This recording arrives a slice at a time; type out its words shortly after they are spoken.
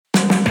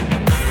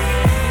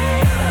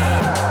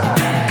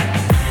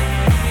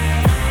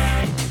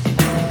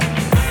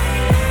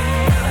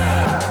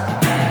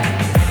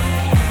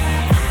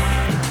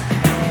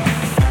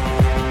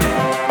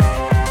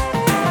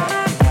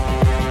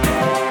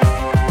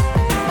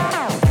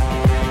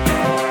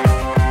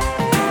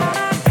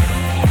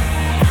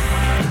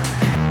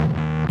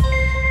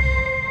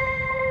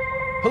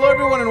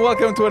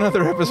welcome to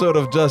another episode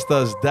of Just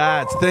Us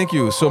Dads. Thank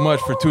you so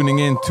much for tuning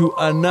in to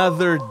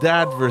another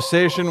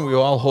Dadversation. We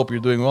all hope you're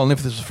doing well. And if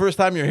this is the first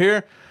time you're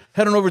here,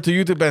 head on over to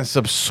YouTube and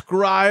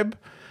subscribe.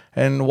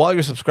 And while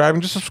you're subscribing,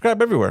 just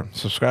subscribe everywhere.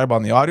 Subscribe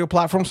on the audio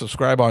platform,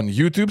 subscribe on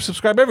YouTube,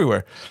 subscribe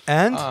everywhere.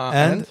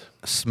 And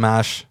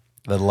smash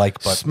the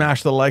like button.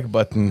 Smash the like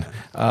button.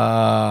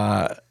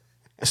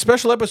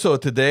 Special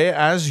episode today.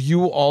 As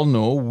you all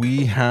know,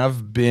 we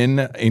have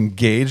been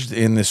engaged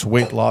in this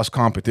weight loss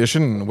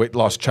competition, weight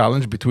loss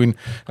challenge between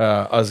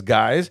us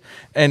guys.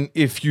 And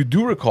if you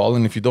do recall,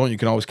 and if you don't, you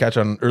can always catch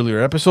on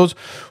earlier episodes,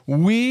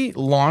 we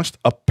launched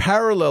a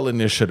parallel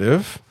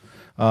initiative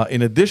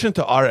in addition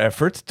to our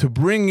efforts to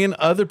bring in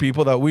other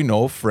people that we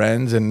know,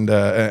 friends and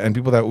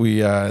people that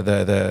we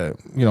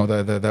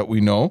that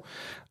we know.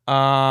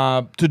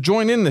 To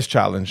join in this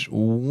challenge.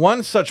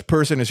 One such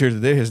person is here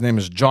today. His name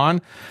is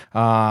John,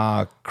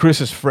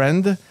 Chris's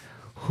friend,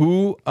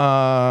 who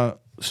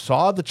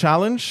saw the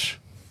challenge,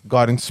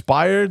 got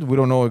inspired. We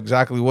don't know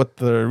exactly what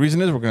the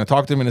reason is. We're going to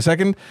talk to him in a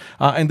second,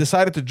 and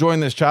decided to join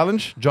this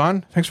challenge.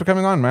 John, thanks for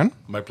coming on, man.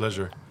 My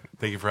pleasure.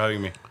 Thank you for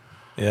having me.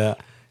 Yeah,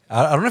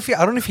 I don't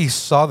know if he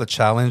saw the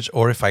challenge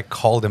or if I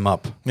called him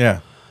up. Yeah.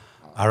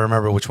 I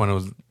remember which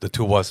one the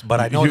two was,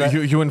 but I know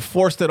you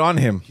enforced it on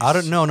him. I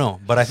don't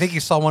know, but I think he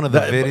saw one of the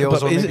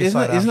videos. But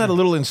isn't that a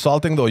little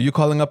insulting though? You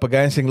calling up a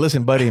guy and saying,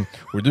 "Listen, buddy,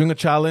 we're doing a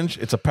challenge.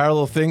 It's a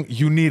parallel thing.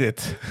 You need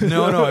it."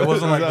 No, it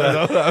wasn't like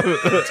that.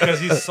 It's because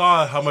he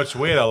saw how much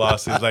weight I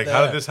lost. He's like,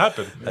 "How did this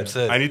happen?" That's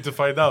it. I need to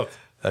find out.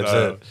 That's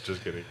it.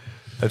 Just kidding.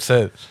 That's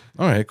it.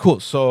 All right, cool.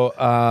 So,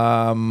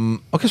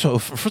 okay. So,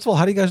 first of all,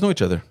 how do you guys know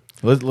each other?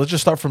 Let's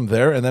just start from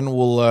there, and then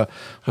we'll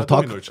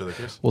talk. We know each other,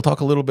 Chris? We'll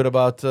talk a little bit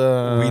about.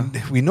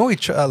 We know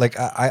each other. Like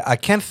I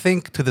can't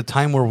think to the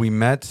time where we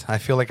met. I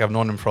feel like I've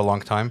known him for a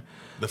long time.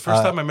 The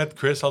first time I met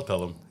Chris, I'll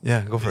tell him.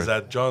 Yeah, go for it. Is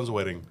at John's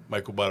wedding,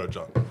 my Kubaro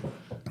John.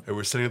 And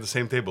we're sitting at the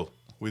same table.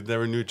 We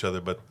never knew each other,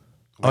 but.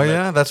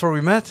 Yeah, that's where we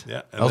met.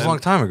 Yeah, that was a long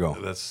time ago.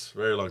 That's a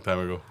very long time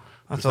ago.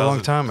 That's a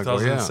long time ago.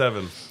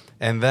 2007. Yeah.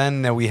 And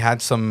then we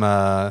had some.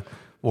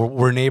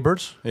 We're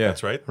neighbors. Yeah,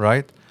 that's right.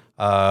 Right.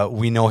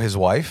 We know his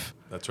wife.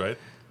 That's right.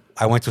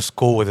 I went to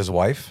school with his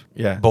wife.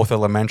 Yeah. Both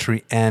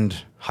elementary and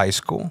high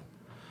school.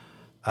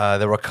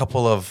 There were a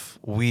couple of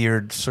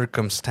weird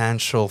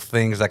circumstantial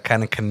things that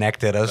kind of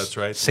connected us. That's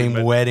right.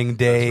 Same wedding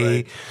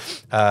day.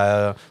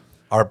 That's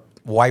Our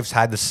wives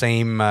had the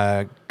same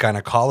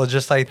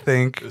gynecologist, I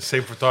think.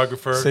 Same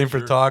photographer.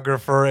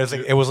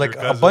 It was like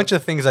a bunch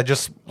of things that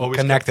just Always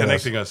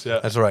connecting us. Yeah.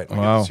 That's right. We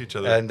get to see each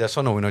other. And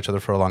so no, we know each other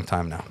for a long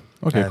time now.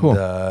 Okay, and, cool.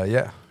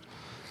 Yeah.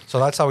 So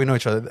that's how we know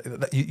each other.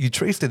 You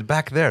traced it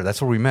back there. That's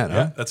where we met, Yeah,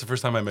 huh? that's the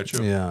first time I met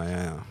you.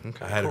 Yeah.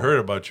 Okay, I had heard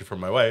about you from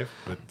my wife,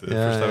 but the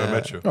first time I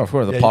met you. Oh, of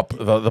course,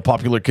 the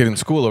popular kid in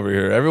school over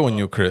here. Everyone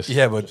knew Chris.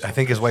 Yeah, but I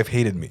think his wife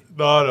hated me.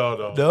 No. No?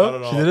 Not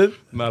at all. She didn't?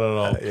 Not at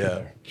all.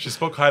 Yeah. She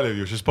spoke highly of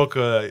you. She spoke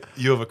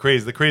you of the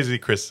crazy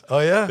Chris. Oh,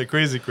 yeah? The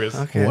crazy Chris.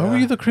 Okay. Why were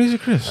you the crazy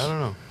Chris? I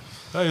don't know.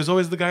 No, he was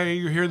always the guy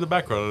you hear in the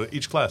background of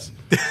each class.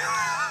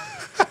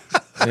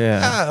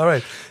 Yeah. All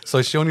right.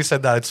 So she only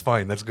said that. It's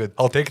fine. That's good.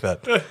 I'll take that.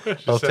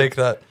 I'll take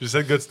that. She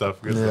said good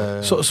stuff. Good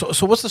stuff.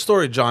 So what's the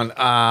story, John?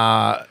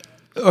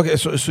 Okay,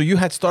 so you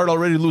had started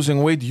already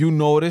losing weight. You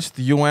noticed.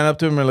 You went up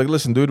to him and like,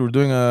 listen, dude, we're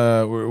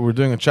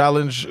doing a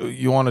challenge.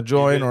 You want to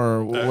join,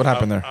 or what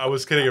happened there? I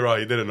was kidding around.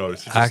 He didn't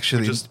notice.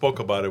 We just spoke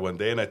about it one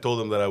day, and I told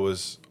him that I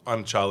was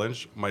on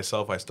challenge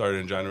myself. I started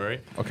in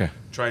January. Okay.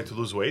 Trying to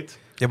lose weight.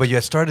 Yeah, but you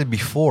had started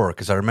before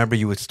because I remember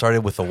you had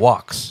started with the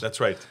walks. That's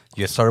right.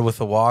 You had started with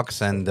the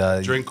walks and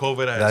during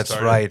COVID, I had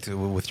started. That's right.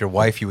 With your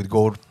wife, you would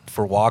go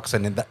for walks,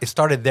 and it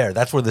started there.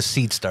 That's where the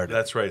seed started.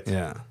 That's right.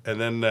 Yeah. And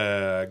then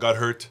I got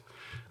hurt.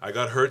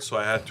 So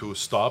I had to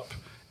stop.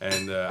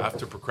 And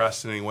after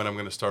procrastinating when I'm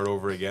going to start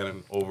over again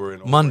and over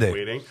Monday.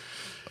 waiting.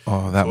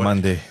 Oh, that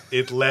Monday.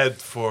 It led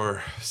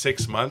for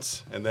 6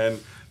 months, and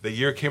then the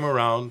year came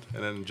around,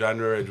 and then in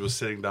January I was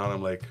sitting down.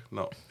 I'm like,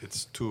 no,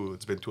 it's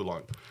been too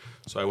long.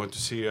 So I went to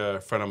see a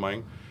friend of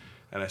mine,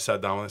 and I sat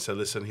down and I said,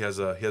 listen, he has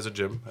a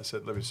gym. I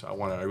said,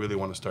 I really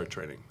want to start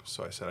training.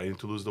 So I said, I need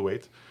to lose the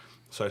weight.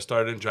 So I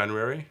started in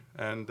January,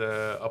 and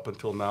up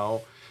until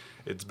now,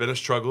 it's been a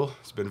struggle.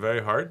 It's been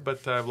very hard,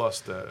 but I've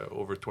lost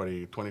over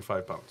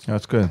 25 pounds.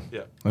 That's good.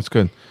 Yeah. That's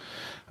good.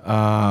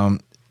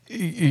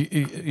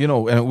 You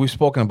know, and we've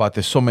spoken about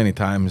this so many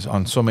times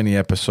on so many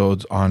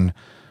episodes on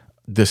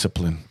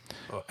discipline.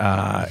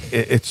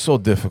 It's so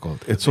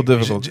difficult. It's so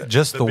difficult.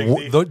 Just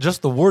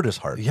the word is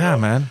hard. Yeah,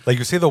 man. Like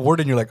you say the word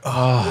and you're like,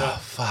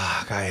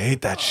 Fuck, I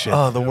hate that shit.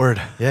 oh, the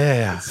word.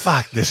 Yeah.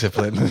 Fuck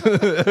discipline.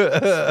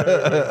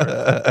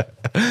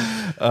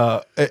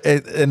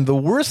 And the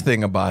worst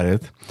thing about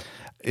it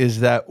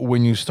is that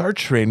when you start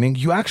training,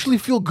 you actually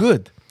feel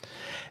good.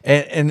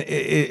 And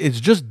it's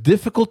just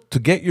difficult to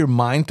get your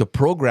mind to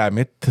program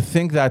it to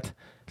think that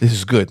this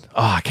is good.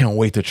 I can't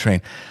wait to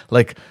train.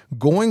 Like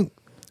going...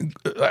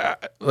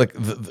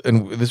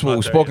 and this is what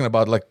we've spoken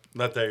about. Like,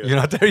 not there yet. You're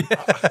not there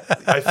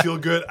yet. I feel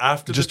good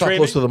after just the talk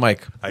training. close to the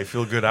mic. I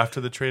feel good after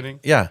the training.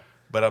 Yeah,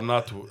 but I'm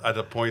not at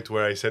a point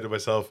where I say to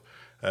myself,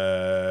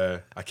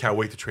 I can't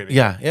wait to train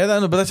again. Yeah,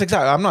 no, but that's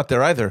exactly. I'm not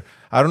there either.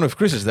 I don't know if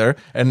Chris is there.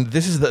 And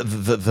this is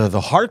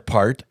the hard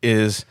part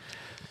is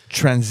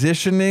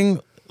transitioning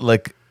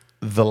like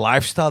the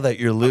lifestyle that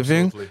you're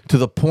living Absolutely. to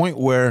the point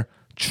where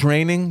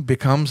training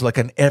becomes like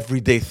an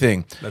everyday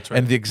thing. That's right.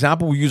 And the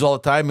example we use all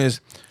the time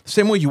is the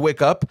same way you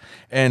wake up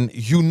and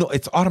you know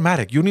it's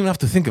automatic. You don't even have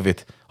to think of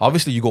it.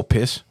 Obviously, you go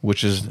piss,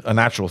 which is a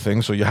natural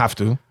thing, so you have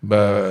to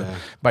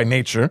by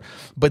nature.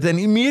 But then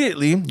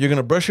immediately you're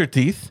gonna brush your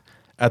teeth.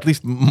 At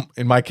least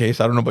in my case,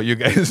 I don't know about you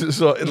guys.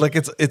 So like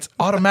it's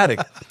automatic.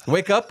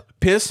 Wake up,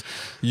 piss.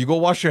 You go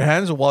wash your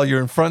hands while you're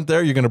in front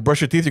there. You're gonna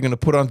brush your teeth. You're gonna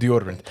put on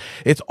deodorant.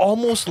 It's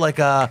almost like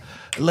a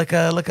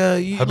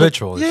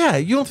Habitual. Yeah,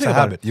 you don't It's think a about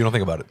habit. it. You don't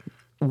think about it.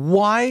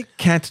 Why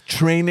can't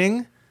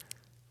training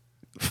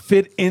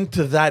fit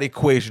into that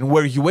equation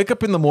where you wake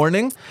up in the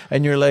morning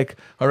and you're like,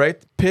 all right,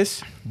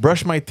 piss,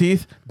 brush my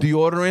teeth,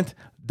 deodorant,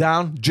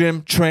 down,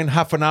 gym, train,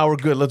 half an hour,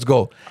 good, let's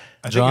go.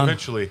 I John?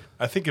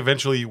 think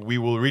eventually we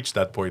will reach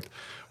that point,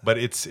 but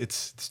it's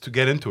to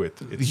get into it.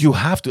 It's, You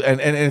have to,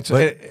 and it's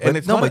and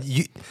it's no, not but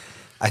you.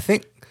 I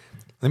think.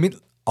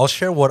 I'll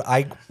share what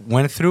I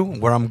went through,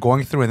 where I'm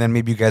going through, and then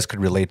maybe you guys could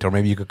relate, or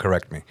maybe you could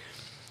correct me.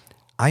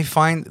 I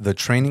find the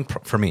training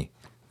for me.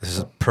 This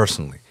is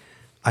personally.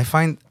 I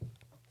find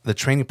the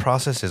training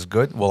process is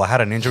good. Well, I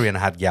had an injury and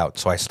I had gout,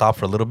 so I stopped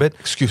for a little bit.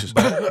 excuses.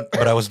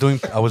 But I was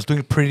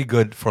doing pretty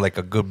good for like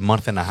a good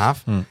month and a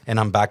half, and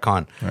I'm back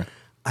on. Right.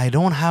 I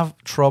don't have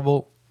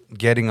trouble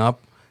getting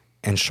up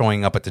and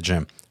showing up at the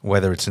gym,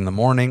 whether it's in the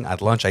morning,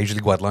 at lunch. I usually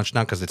go at lunch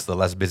now because it's the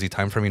less busy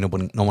time for me. No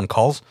one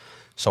calls,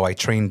 so I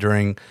train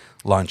during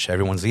lunch.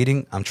 Everyone's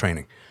eating, I'm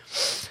training.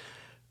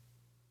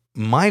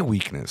 My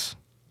weakness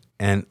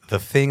and the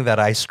thing that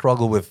I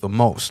struggle with the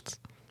most,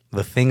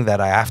 the thing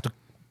that I have to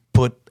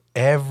put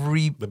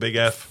the big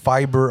F.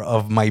 fiber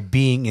of my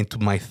being into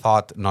my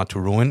thought not to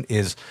ruin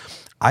is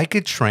I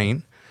could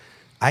train,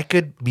 I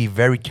could be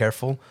very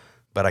careful,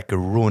 but I could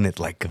ruin it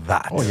like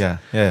that. Oh yeah.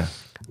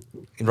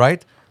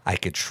 Right? I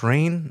could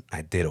train,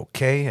 I did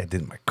okay, I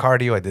did my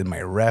cardio, I did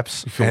my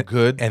reps. You feel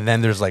good. And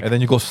then there's like, And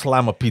then you go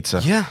slam a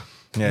pizza. yeah.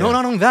 Yeah, No, yeah.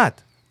 not only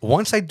that.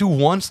 Once I do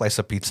one slice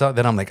of pizza,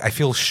 then I'm like, I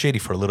feel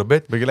shitty for a little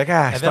bit. But you're like,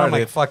 I and then I'm started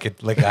like, it. fuck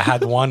it. Like I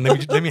had one.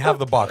 Let me have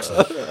the box.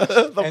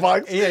 The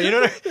box. Yeah, you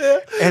know what I mean?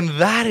 And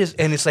that is,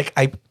 and it's like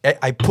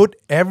I put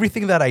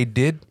everything that I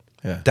did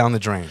down the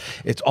drain.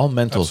 It's all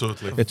mental.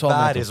 Absolutely. It's all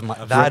That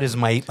mental. is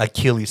my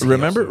Achilles heel.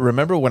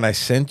 Remember when I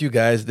sent you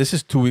guys, this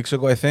is 2 weeks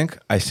ago, I think.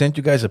 I sent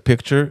you guys a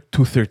picture,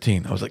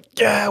 213. I was like,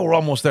 yeah, we're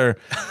almost there.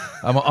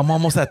 I'm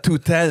almost at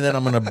 210, then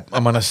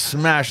I'm gonna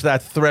smash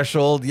that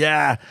threshold.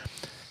 Yeah.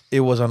 It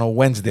was on a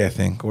Wednesday, I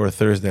think, or a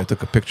Thursday. I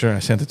took a picture and I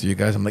sent it to you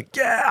guys. I'm like,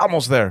 yeah,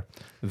 almost there.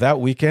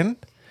 That weekend,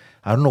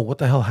 I don't know what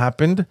the hell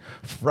happened.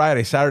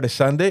 Friday, Saturday,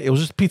 Sunday, it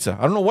was just pizza.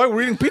 I don't know why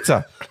we're eating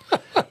pizza.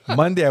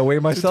 Monday, I weigh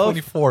myself.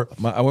 224.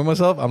 I weigh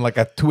myself. I'm like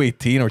at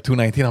 218 or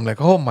 219. I'm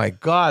like, oh my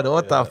God,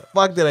 what the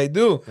fuck did I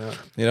do? Yeah.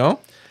 You know?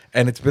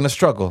 And it's been a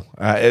struggle.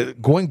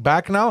 Going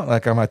back now,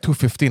 like I'm at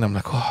 215. I'm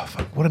like, oh,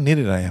 fuck, what an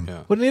idiot I am.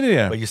 Yeah. What an idiot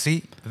I am. But you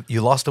see,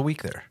 you lost a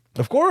week there.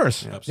 Of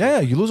course. Absolutely. Yeah,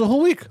 you lose a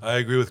whole week. I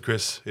agree with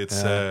Chris. It's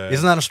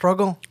Isn't that a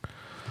struggle?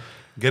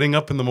 getting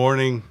up in the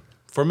morning.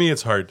 For me,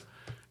 it's hard.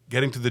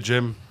 Getting to the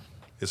gym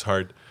is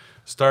hard.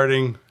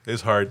 Starting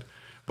is hard.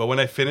 But when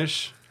I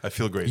finish, I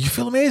feel great. You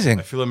feel amazing.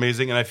 I feel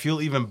amazing, and I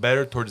feel even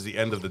better towards the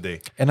end of the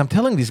day. And I'm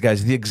telling these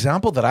guys, the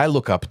example that I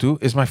look up to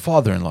is my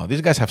father-in-law.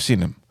 These guys have seen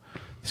him.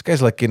 This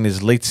guy's like in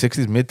his late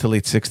 60s, mid to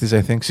late 60s,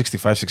 I think.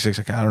 65,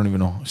 66, I don't even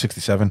know,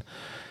 67.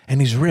 And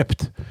he's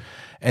ripped.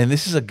 And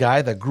this is a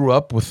guy that grew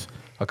up with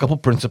a couple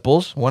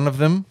principles. One of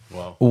them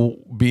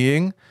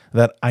being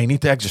that I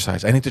need to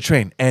exercise. I need to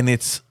train. And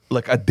it's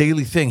like a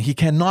daily thing. He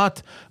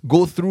cannot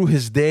go through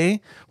his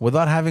day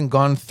without having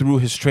gone through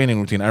his training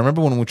routine. I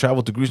remember when we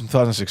traveled to Greece in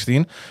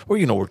 2016,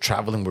 where, we're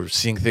traveling, we're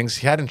seeing things.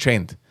 He hadn't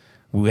trained.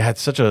 We had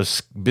such a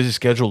busy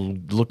schedule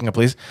looking at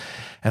places.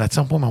 And at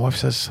some point, my wife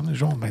says,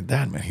 something's wrong with my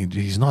dad, man.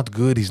 He's not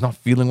good. He's not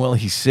feeling well.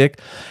 He's sick.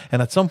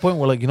 And at some point,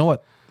 we're like, you know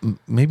what?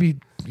 Maybe,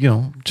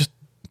 just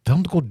tell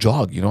him to go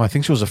jog. I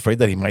think she was afraid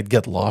that he might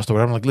get lost or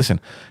whatever. I'm like, listen,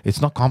 it's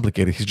not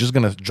complicated. He's just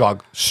gonna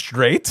jog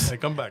straight And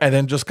come back. and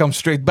then just come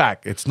straight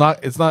back. It's not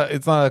a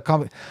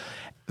compli.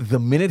 The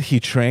minute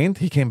he trained,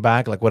 he came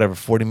back like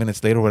 40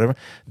 minutes later or whatever.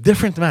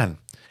 Different man.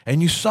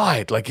 And you saw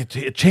it, like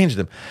it changed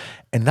him.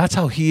 And that's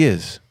how he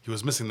is. He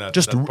was missing that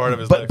but, part of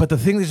his life. But the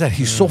thing is that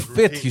he's so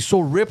fit, he's so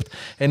ripped,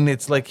 and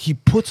it's like he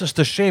puts us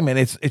to shame, and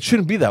it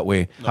shouldn't be that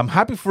way. No. I'm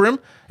happy for him.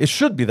 It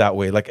should be that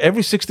way. Like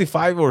every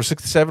 65 or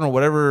 67 or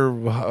whatever,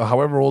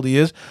 however old he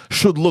is,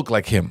 should look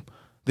like him.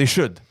 They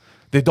should.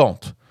 They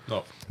don't.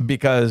 No.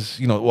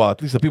 Because,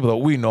 at least the people that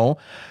we know,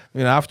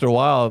 after a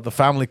while, the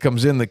family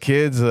comes in, the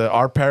kids,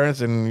 our parents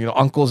and,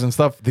 uncles and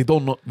stuff, they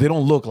don't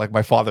look like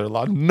my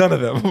father-in-law. None of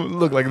them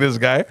look like this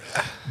guy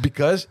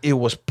because it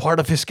was part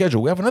of his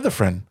schedule. We have another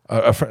friend,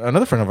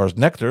 another friend of ours,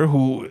 Nectar,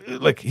 who,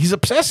 he's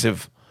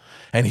obsessive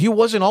and he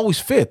wasn't always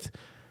fit.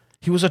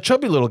 He was a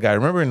chubby little guy.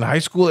 Remember in high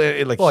school,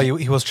 like Well,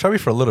 he was chubby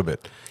for a little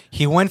bit.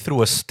 He went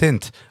through a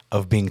stint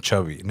of being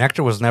chubby.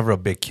 Nectar was never a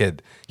big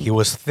kid. He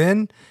was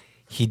thin.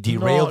 He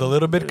derailed a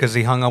little bit because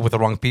he hung out with the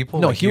wrong people.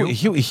 no, like he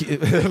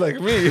like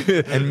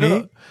me and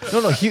me.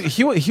 No,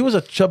 he was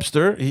a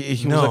chubster.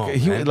 He No,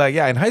 was man. like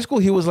in high school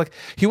he was like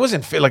he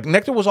wasn't fit. Like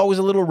Nectar was always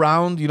a little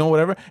round,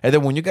 whatever. And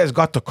then when you guys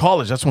got to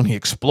college, that's when he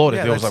exploded.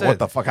 Yeah, They was that's like, what it.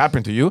 the fuck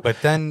happened to you? But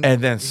then-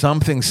 and then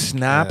something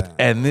snapped,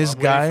 Yeah. and this I'm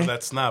waiting guy, for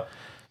that snap.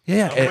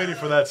 yeah, I'm waiting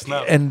for that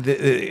snap. And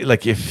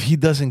like if he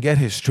doesn't get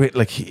his straight,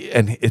 like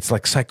and it's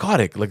like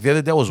psychotic. Like the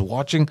other day I was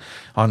watching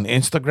on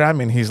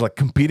Instagram, and he's like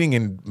competing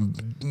in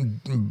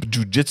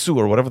jujitsu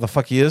or whatever the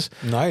fuck he is.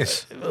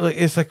 Nice. Like,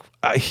 it's like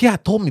he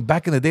had told me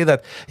back in the day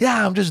that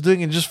I'm just doing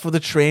it just for the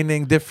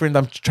training, different.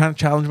 I'm trying to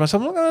challenge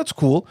myself. I'm like, oh, that's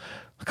cool.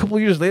 A couple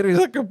of years later, he's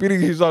like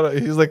competing. He's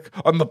like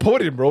on the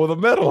podium, bro, with a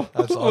medal.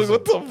 That's Like,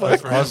 what the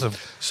That's fuck? awesome.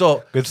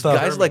 So Good stuff.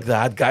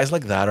 Guys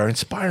like that are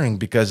inspiring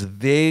because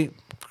they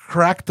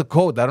crack the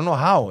code. I don't know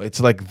how. It's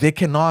like they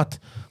cannot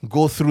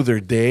go through their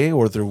day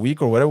or their week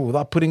or whatever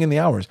without putting in the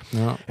hours.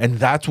 Yeah. And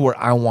that's where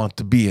I want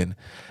to be in.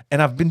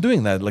 And I've been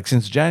doing that like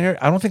since January.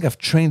 I don't think I've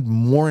trained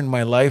more in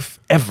my life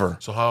ever.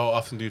 So how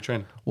often do you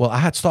train? Well, I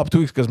had stopped 2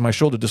 weeks because my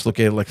shoulder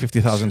dislocated like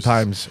 50,000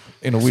 times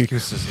in a week.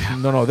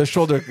 No, this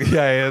shoulder.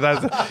 Yeah,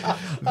 that's.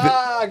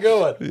 Good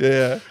one.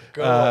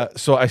 Yeah.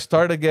 So I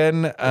started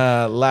again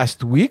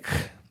last week,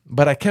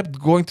 but I kept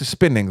going to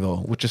spinning though,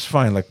 which is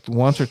fine. Like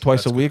once or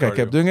twice That's a week, good I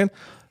kept cardio. doing it.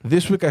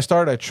 This week I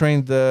started. I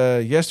trained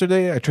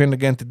yesterday. I trained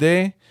again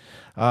today.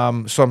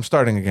 So I'm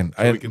starting again.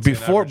 we can say an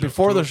average of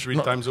before 2 the or 3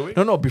 times a week?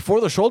 No, before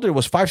the shoulder it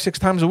was 5-6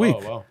 times a week.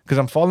 wow. Because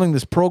I'm following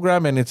this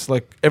program and it's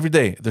like every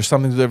day there's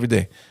something to do every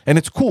day, and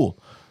it's cool.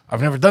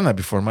 I've never done that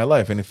before in my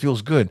life, and it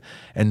feels good.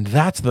 And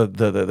that's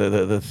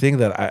the thing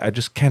that I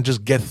just can't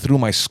just get through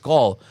my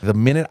skull. The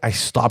minute I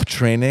stop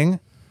training,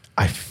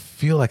 I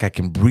feel like I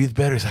can breathe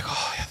better. It's like,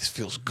 oh yeah, this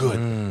feels good.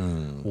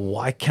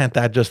 Why can't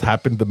that just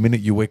happen the minute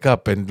you wake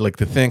up and like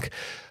to think,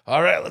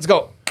 all right, let's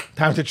go,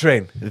 time to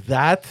train?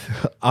 That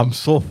I'm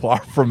so far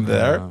from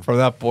there, from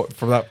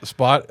that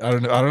spot. I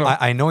don't know.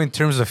 I know in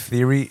terms of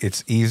theory,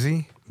 it's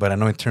easy, but I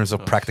know in terms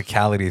of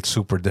practicality, it's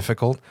super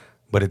difficult.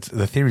 But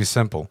the theory is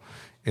simple: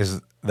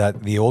 is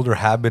that the older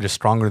habit is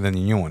stronger than the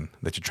new one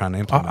that you're trying to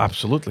implement.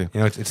 Absolutely.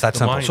 You know, it's that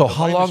simple. Mind, So the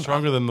how mind long- is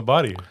stronger than the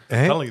body?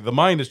 Eh? I'm telling you, the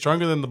mind is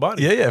stronger than the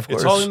body. Yeah, of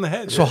It's course. all in the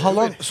head. So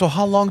Yeah.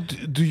 how long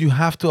do you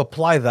have to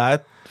apply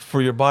that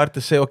for your body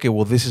to say, okay,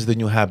 well, this is the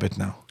new habit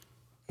now?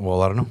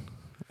 Well, I don't know.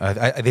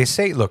 They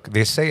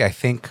say, I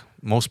think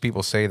most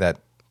people say that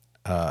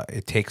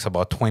it takes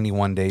about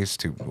 21 days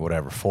to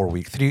whatever, 4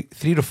 weeks,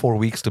 3 to 4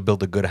 weeks to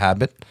build a good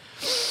habit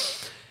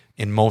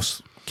in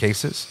most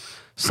cases.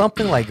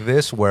 Something like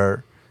this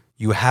where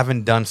you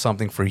haven't done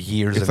something for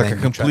years. It's and like then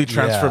a you complete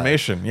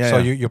transformation. Yeah, So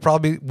yeah.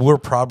 we're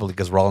probably,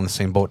 because we're all in the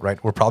same boat,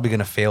 right? We're probably going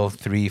to fail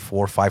 3,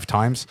 4, 5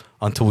 times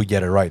until we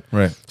get it right.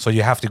 Right. So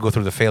you have to go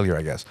through the failure,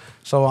 I guess.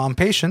 So I'm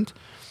patient,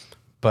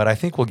 but I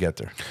think we'll get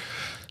there.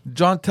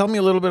 John, tell me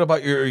a little bit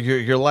about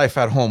your life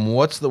at home.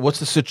 What's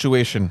the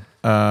situation?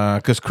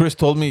 Because Chris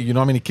told me, you know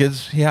how many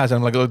kids he has. And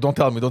I'm like, look, don't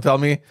tell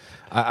me.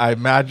 I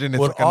imagine it's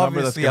Well, like a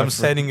number that's obviously, gonna I'm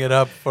setting it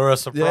up for a Yeah,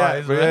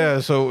 surprise. but right? yeah.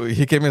 So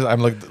he came in. I'm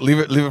like, leave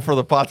it for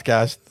the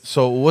podcast.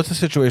 So what's the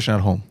situation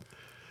at home?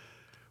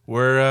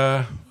 We're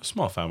a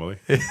small family,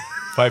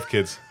 5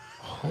 kids.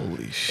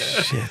 Holy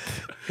shit!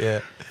 Yeah.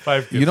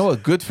 5 kids. You know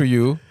what? Good for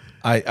you.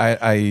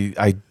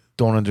 I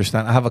don't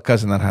understand. I have a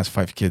cousin that has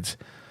 5 kids.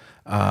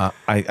 I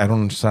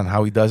don't understand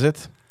how he does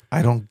it.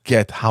 I don't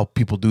get how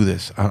people do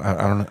this. I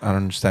don't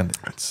understand it.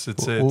 It's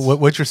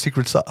What's your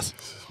secret sauce?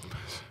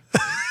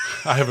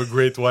 I have a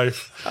great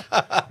wife.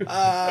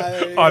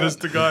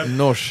 Honest to God.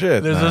 No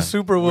shit. There's man. a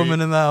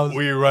superwoman in the house.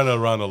 We run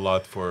around a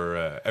lot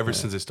for ever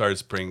since I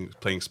started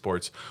playing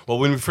sports. Well,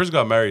 when we first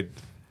got married,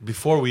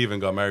 before we even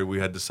got married, we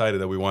had decided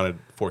that we wanted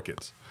 4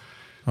 kids.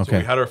 So Okay.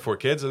 we had our 4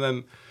 kids, and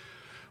then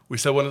we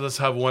said, well, let's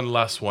have one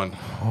last one.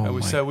 And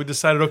we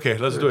decided, okay,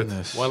 let's do it.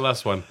 One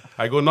last one.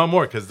 I go, no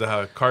more, because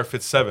the car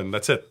fits 7.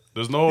 That's it.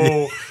 There's no,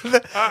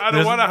 I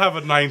don't want to have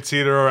a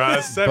 9-seater or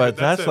a 7. But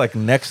that's it. like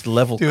next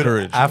level Dude,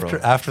 courage, after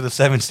bro. after the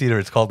 7-seater,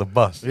 it's called a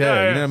bus.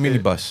 Yeah, you yeah. need a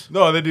minibus.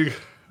 No, then you,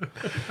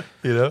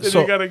 You know? then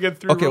you got to get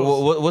through Okay,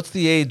 rules. well, what's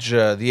the age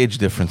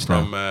difference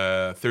now?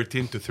 From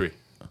 13 to 3.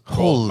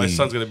 Holy- My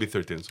son's going to be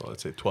 13, so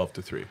let's say 12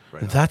 to 3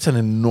 right now. That's an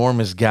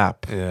enormous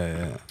gap.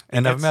 Yeah.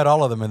 And I've met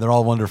all of them, and they're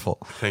all wonderful.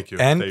 Thank you.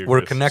 And Thank you, we're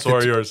Chris. connected. So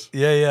are yours.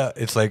 Yeah.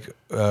 It's like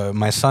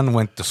my son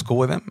went to school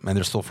with him, and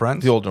they're still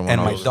friends. The older one, And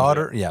my obviously.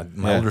 daughter,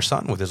 my Yeah. older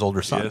son with his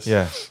older son. Yes.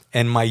 Yeah.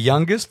 And my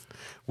youngest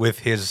with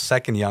his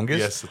second youngest.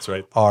 Yes, that's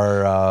right.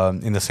 Are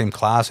in the same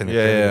class. And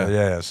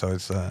Yeah. So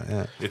it's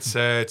yeah.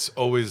 It's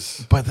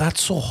always But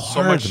that's so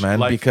hard, much man,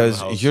 life in because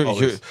the house, you're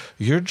always.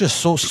 you're just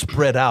so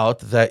spread out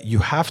that you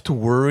have to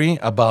worry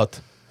about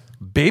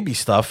baby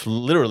stuff,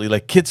 literally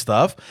like kid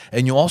stuff,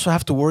 and you also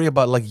have to worry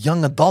about like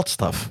young adult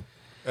stuff.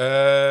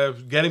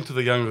 getting to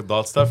the young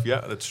adult stuff.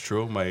 Yeah, that's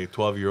true. My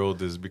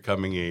 12-year-old is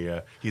becoming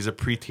he's a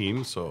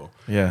preteen, so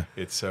Yeah.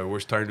 it's we're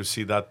starting to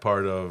see that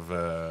part of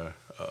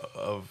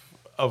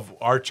of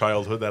our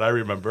childhood that I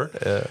remember.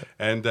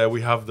 And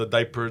we have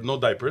the no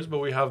diapers, but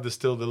we have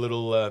still the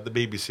little the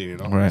baby scene. You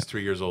know, Right. he's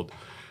 3 years old.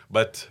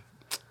 But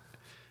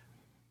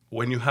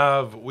when you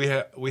have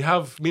we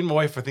have me and my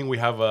wife, I think we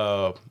have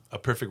a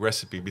perfect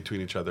recipe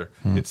between each other.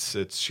 It's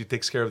she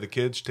takes care of the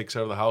kids, she takes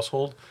care of the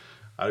household.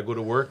 I go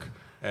to work.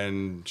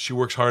 And she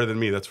works harder than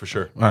me, that's for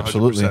sure.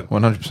 Absolutely, 100%.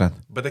 100%.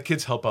 But the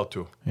kids help out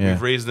too. Yeah.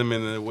 We've raised them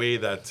in a way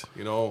that,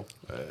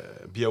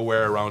 be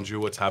aware around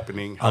you, what's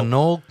happening. help. An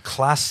old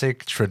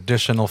classic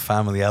traditional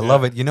family. I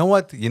love it. You know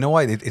what?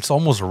 It's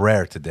almost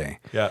rare today.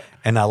 Yeah.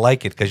 And I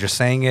like it because you're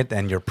saying it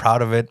and you're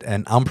proud of it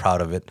and I'm proud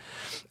of it.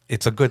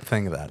 It's a good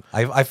thing that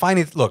I find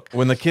it. Look,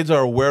 When the kids are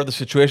aware of the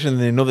situation,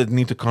 they know they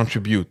need to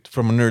contribute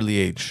from an early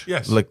age.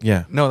 Yes.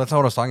 no, that's not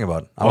what I was talking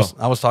about.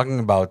 I was talking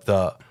about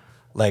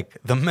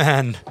the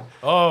man.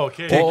 Oh,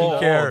 okay. Taking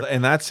care.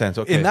 In that sense,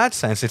 okay. In that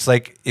sense, it's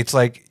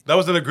like That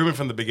was an agreement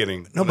from the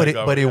beginning. no,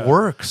 but it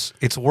works.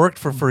 It's worked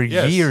for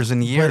Yes. years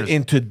and years. But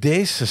in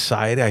today's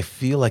society, I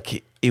feel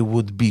like it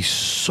would be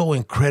so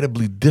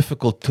incredibly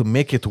difficult to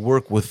make it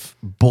work with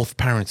both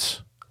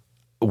parents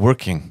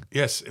working.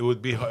 Yes, it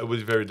would be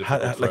very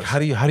difficult. for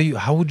us.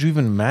 How would you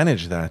even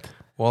manage that?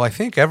 Well, I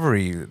think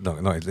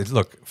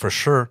look, for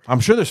sure. I'm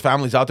sure there's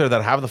families out there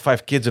that have the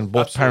 5 kids and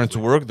both parents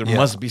Absolutely. work. There Yeah.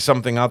 must be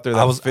something out there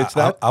that fits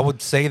that. I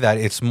would say that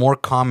it's more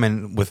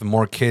common with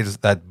more kids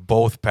that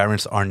both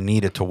parents are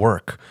needed to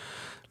work.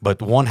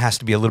 But one has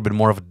to be a little bit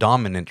more of a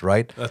dominant,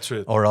 right? That's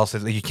it. Or else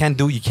you can't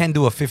do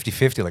a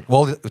 50-50. Like,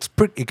 well,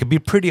 it could be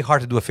pretty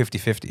hard to do a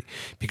 50-50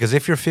 because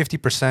if you're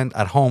 50%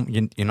 at home,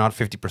 you're not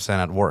 50%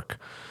 at work.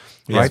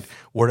 Right?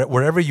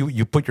 Wherever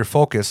you put your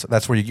focus,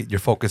 that's where you get your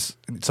focus.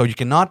 So you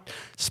cannot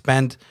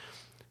spend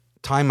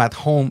time at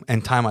home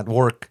and time at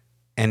work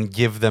and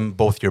give them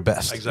both your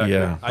best. Exactly.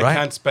 Yeah. I Right?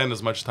 can't spend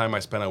as much time I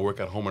spend at work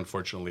at home,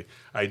 unfortunately.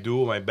 I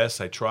do my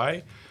best, I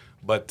try,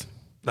 but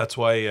that's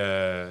why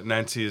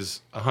Nancy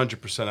is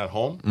 100% at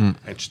home,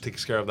 and she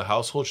takes care of the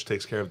household, she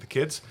takes care of the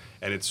kids,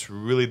 and it's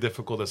really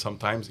difficult that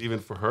sometimes, even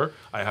for her,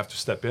 I have to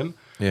step in.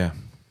 Yeah.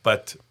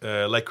 But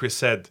like Chris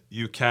said,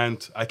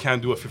 I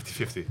can't do a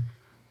 50-50.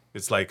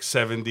 It's like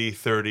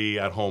 70-30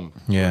 at home.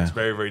 Yeah. It's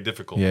very, very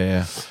difficult.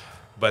 Yeah.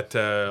 But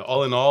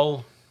all in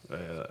all,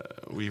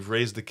 we've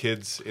raised the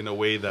kids in a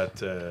way that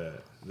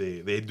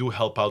they do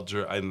help out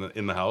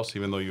in the house,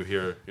 even though you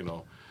hear,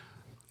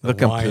 The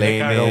complaining.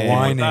 The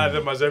whining.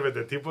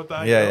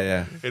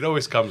 Yeah. It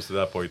always comes to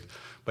that point.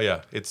 But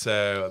yeah, it's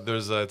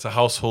it's a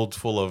household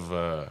full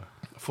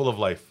of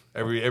life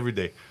every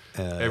day,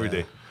 every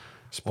day.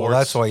 Sports. Well,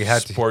 that's why you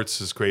had to- Sports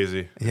is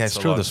crazy. Yeah, it's a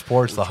true. lot. The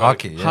sports, We the try-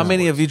 hockey. Yeah. How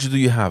many of each do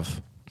you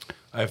have?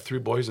 I have 3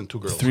 boys and 2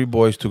 girls. 3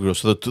 boys, 2 girls.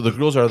 So the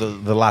girls are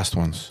the last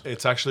ones.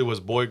 It's actually was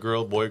boy,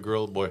 girl, boy,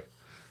 girl, boy.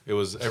 It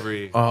was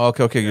every. Oh,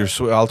 okay.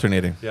 You're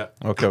alternating. Yeah.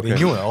 Okay. They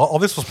knew it. All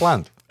this was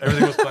planned.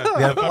 Everything was planned.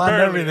 They had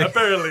planned everything.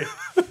 Apparently.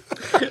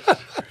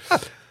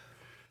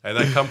 And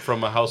I come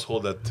from a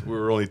household that we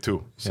were only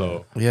 2.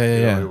 So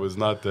Yeah. It was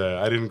not.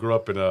 I didn't grow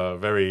up in a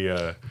very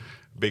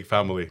big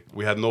family.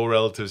 We had no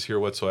relatives here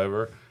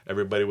whatsoever.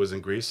 Everybody was in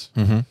Greece.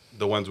 Mm-hmm.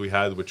 The ones we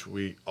had, which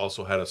we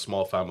also had a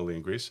small family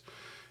in Greece,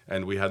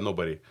 and we had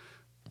nobody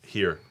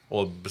here.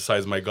 Well,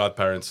 besides my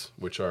godparents,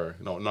 which are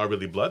not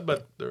really blood,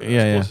 but they're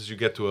as close as you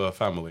get to a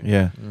family.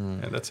 Yeah.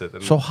 And that's it.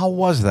 And So how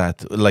was that?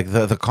 Like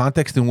the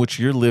context in which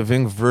you're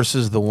living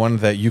versus the one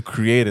that you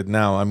created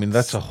now? I mean,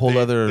 that's a whole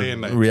other day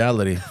and night.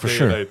 reality for Day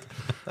sure. and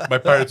night. My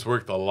parents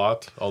worked a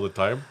lot all the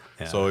time,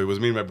 so it was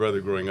me and my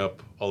brother growing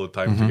up all the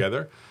time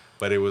together.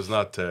 But it was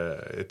not.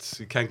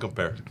 You can't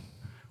compare.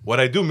 What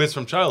I do miss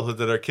from childhood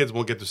that our kids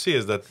won't get to see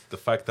is that the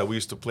fact that we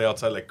used to play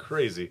outside like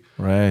crazy,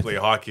 Right. Play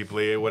hockey,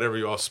 play whatever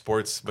all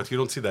sports, but you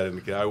don't see that in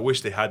the kid. I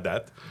wish they had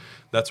that.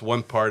 That's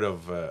one part of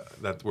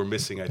that we're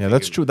missing. I Yeah, think,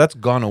 that's true. That's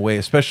gone away,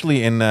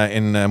 especially in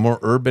more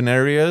urban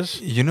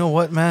areas. You know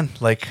what, man?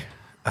 Like,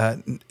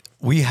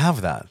 we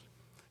have that.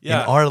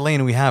 Yeah. In our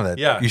lane, we have it.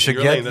 Yeah, You should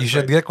your lane, get that's you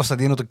should right. get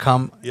Costantino to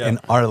come Yeah. in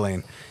our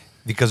lane.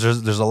 Because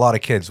there's a lot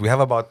of kids. We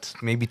have about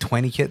maybe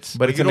 20 kids.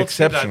 But it's you an don't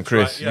see exception, that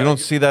Chris. dri- yeah, you don't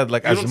you- see that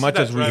like you as don't see much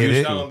that as we driving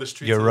used down to. on the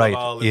streets You're of right.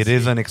 Laval and It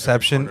is see an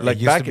exception. every Like It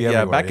used back, to be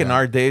everywhere, back in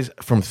our days,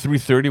 from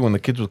 3:30 when the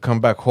kids would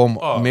come back home,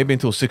 maybe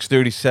until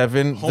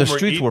 6:37, Home the or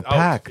streets eat were out.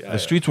 packed. Yeah, the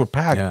yeah. streets were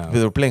packed. Yeah.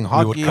 They were playing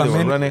hockey. They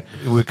were running.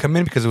 We would come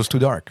in because it was too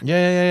dark.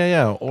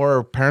 Yeah. Or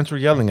our parents were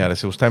yelling at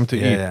us. It was time to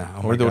eat. Yeah. Oh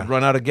or my they would God.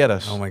 run out to get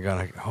us. Oh my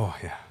god!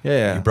 Yeah.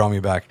 Yeah. You brought me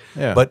back.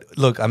 Yeah. But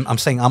look, I'm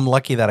saying I'm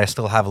lucky that I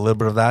still have a little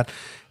bit of that,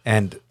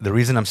 and the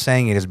reason I'm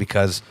saying it is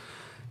because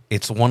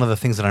it's one of the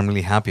things that I'm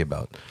really happy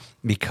about.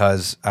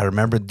 Because I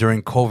remember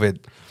during COVID,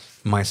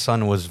 my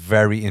son was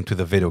very into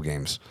the video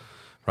games.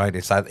 Right?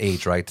 It's that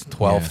age, right?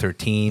 12, Yeah.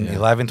 13, Yeah.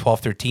 11, 12,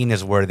 13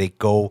 is where they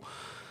go.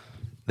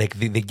 Like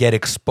they get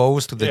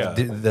exposed to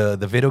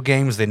the video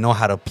games. They know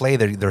how to play.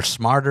 They're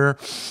smarter.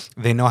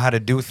 They know how to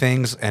do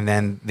things, and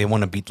then they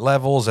want to beat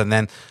levels. And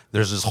then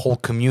there's this whole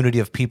community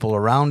of people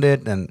around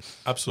it, and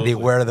Absolutely. they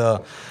wear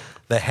the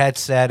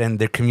headset and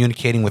they're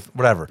communicating with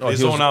whatever. They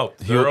zone out.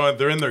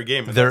 They're in their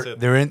game. And they're that's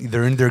it.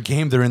 they're in their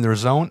game. They're in their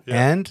zone.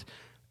 Yeah. And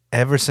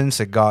ever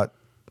since it got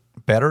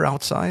better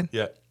outside,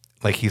 Yeah.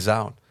 like he's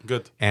out.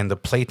 Good. And the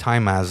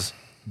playtime has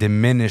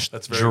diminished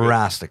That's very good.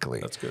 drastically.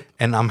 That's good.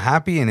 And I'm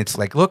happy. And it's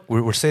like, look,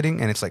 we're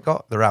sitting, and it's like,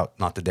 oh, they're out.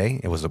 Not today.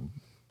 It was a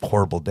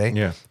horrible day.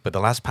 Yeah. But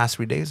the past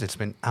 3 days, it's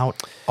been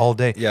out all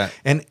day. Yeah.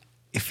 And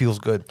it feels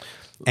good.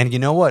 And you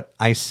know what?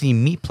 I see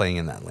me playing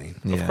in that lane.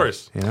 Of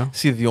course. You know?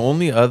 See, the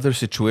only other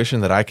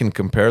situation that I can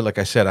compare, like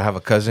I said, I have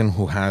a cousin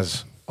who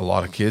has a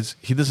lot of kids.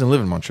 He doesn't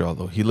live in Montreal,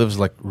 though. He lives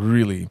like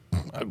really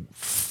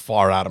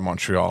far out of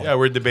Montreal. Yeah,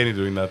 we're debating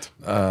doing that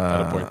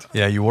at a point.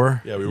 Yeah, you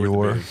were? Yeah, we were You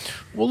were. debating.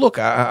 Well, look,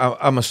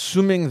 I'm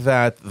assuming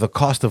that the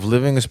cost of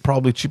living is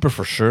probably cheaper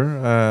for sure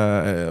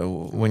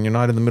when you're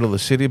not in the middle of the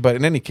city. But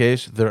in any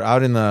case, they're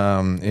out in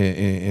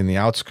the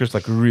outskirts,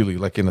 like really,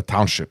 like in the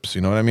townships.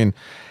 You know what I mean?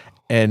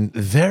 And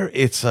there,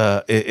 it's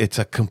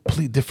a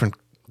complete different.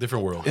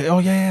 Different world. Oh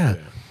yeah.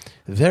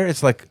 There,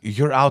 it's like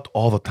you're out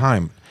all the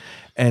time,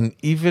 and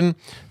even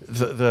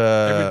the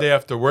Every day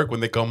after work, when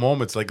they come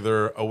home, it's like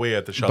they're away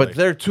at the chalet. But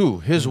there too,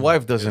 his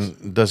wife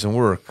doesn't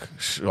work.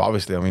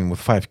 Obviously, I mean, with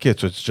 5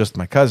 kids, so it's just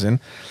my cousin.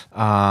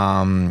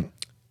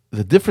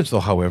 The difference,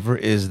 though, however,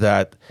 is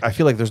that I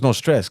feel like there's no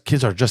stress.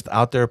 Kids are just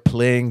out there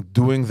playing,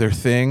 doing their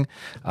thing,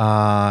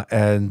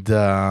 and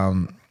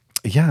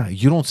yeah,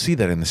 you don't see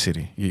that in the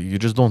city. You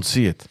just don't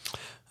see it.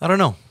 I don't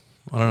know.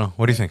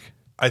 What do you think?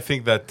 I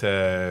think that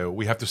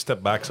we have to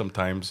step back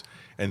sometimes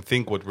and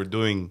think what we're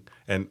doing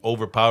and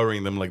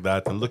overpowering them like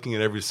that and looking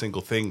at every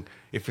single thing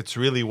if it's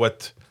really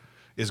what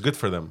is good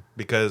for them.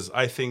 Because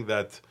I think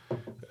that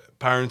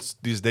parents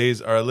these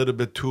days are a little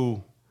bit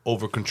too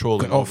over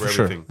controlling over for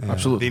sure. everything. Yeah.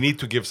 Absolutely. They need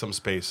to give some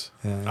space.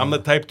 Yeah, I'm the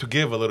type to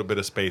give a little bit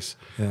of space.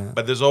 Yeah.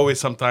 But there's always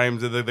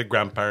sometimes the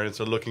grandparents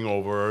are looking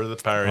over or the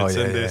parents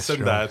and this it's and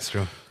true, that. it's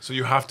true. So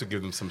you have to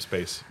give them some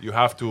space. You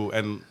have to,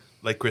 and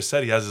like Chris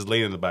said, he has his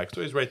lane in the back.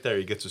 So he's right there.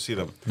 He gets to see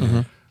them.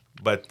 Mm-hmm.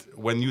 But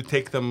when you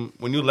take them,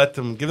 when you let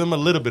them, give them a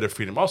little bit of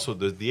freedom. Also,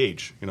 the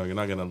age. You know, you're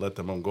not going to let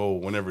them go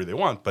whenever they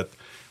want. But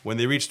when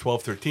they reach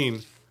 12,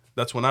 13,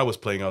 that's when I was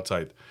playing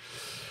outside.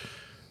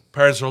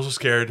 Parents are also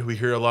scared. We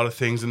hear a lot of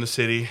things in the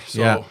city. So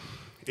Yeah.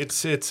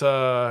 it's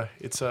a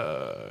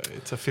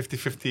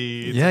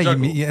 50-50. Yeah,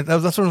 juggle.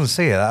 that's what I was going to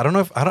say. I don't know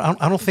if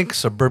I don't think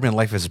suburban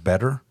life is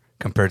better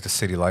compared to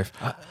city life.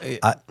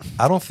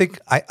 I don't think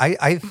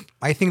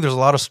I think there's a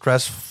lot of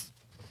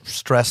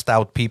stressed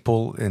out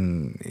people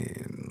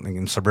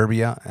in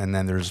suburbia, and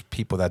then there's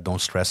people that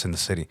don't stress in the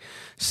city.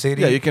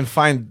 City, Yeah, you can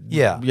find.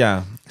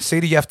 Yeah.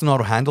 City, you have to know how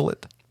to handle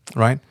it,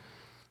 right?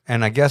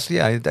 And I guess,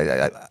 yeah,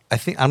 I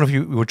think, I don't know if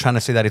you were trying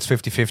to say that it's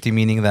 50-50,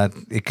 meaning that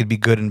it could be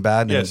good and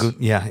bad. Yes. And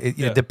good. Yeah, it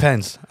Yeah.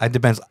 depends. It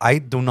depends. I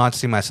do not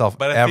see myself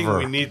But I ever.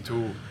 think we need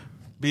to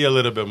be a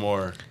little bit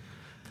more,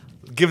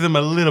 give them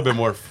a little bit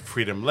more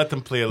freedom. Let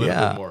them play a little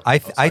bit more. I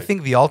outside.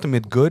 think the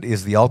ultimate good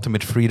is the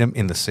ultimate freedom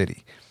in the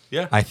city.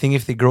 Yeah. I think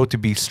if they grow to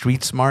be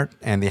street smart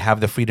and they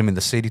have the freedom in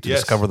the city to Yes.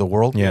 discover the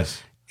world,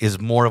 Yes. is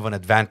more of an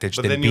advantage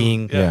But than then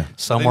being yeah.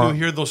 somewhere. Then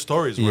you hear those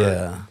stories where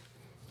yeah,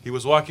 he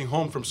was walking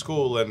home from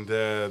school and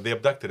they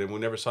abducted him. We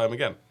never saw him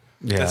again.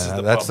 Yeah, This is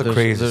that's the problem.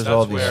 crazy- There's That's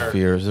all these where-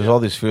 fears. There's all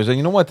these fears, and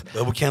you know what?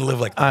 but we can't live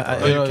like that.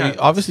 No, you can't.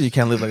 Obviously, you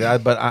can't live like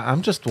that. But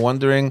I'm just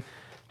wondering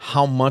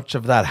how much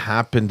of that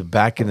happened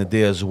back in the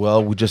day as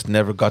well. We just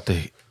never got to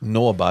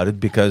know about it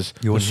because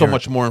You there's wouldn't so hear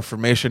much more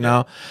information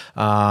now.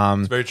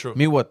 It's very true.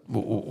 Me,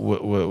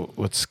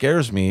 what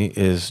scares me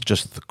is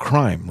just the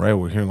crime. Right,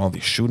 we're hearing all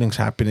these shootings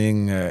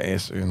happening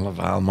in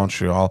Laval,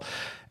 Montreal,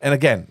 and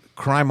again,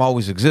 crime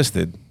always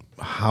existed.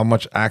 How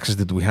much access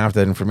did we have to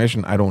that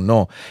information? I don't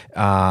know.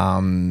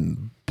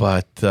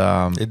 But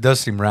It does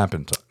seem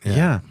rampant.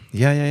 yeah.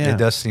 It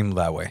does seem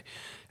that way.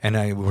 And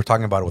we were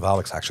talking about it with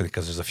Alex, actually,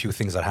 because there's a few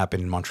things that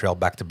happen in Montreal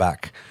back to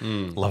back.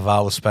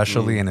 Laval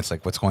especially, and it's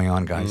like, what's going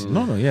on, guys?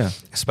 No, yeah.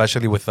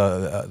 Especially with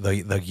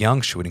the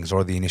young shootings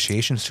or the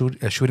initiation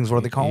shootings, what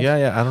are they called?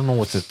 Yeah. I don't know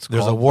what's it's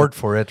There's a called, word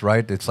for it,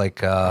 right? It's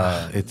like...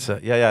 It's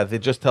yeah. They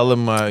just tell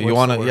them you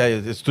want to. the word?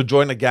 Yeah, it's to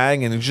join a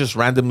gang, and you just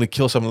randomly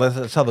kill someone.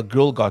 That's how the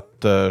girl got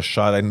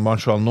shot in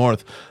Montreal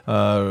North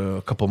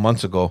a couple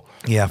months ago.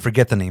 yeah,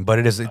 forget the name, but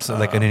it's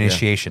like an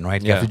initiation,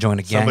 right? You have Yeah. to join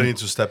a gang. Somebody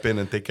needs to step in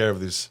and take care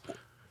of this.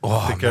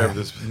 Take care of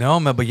this. No,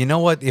 man, but you know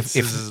what? This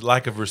is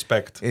lack of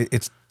respect.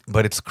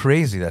 But it's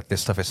crazy that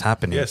this stuff is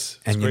happening. Yes,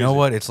 it's and you know crazy.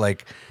 what? It's like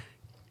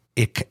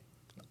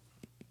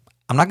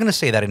I'm not going to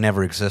say that it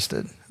never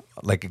existed.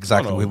 Like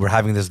exactly, No. we were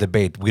having this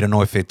debate. We don't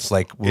know if it's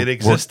like It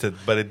existed,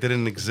 but it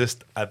didn't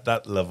exist at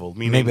that level.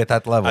 Meaning Maybe at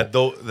that level.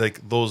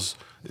 Those,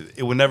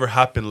 it would never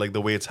happen like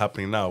the way it's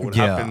happening now. It would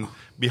Yeah. happen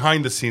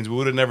behind the scenes. We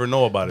would have never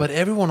know about it. But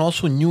everyone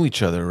also knew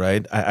each other,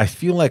 right? I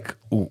feel like,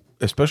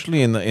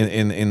 especially in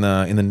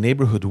the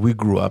neighborhood we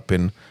grew up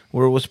in,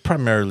 where it was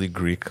primarily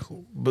Greek,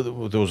 but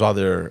there was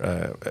other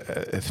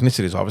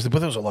ethnicities, obviously, but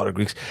there was a lot of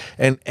Greeks.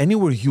 And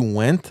anywhere you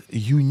went,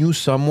 you knew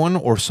someone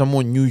or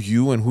someone knew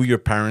you and who your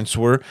parents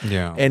were.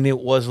 Yeah. And it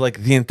was like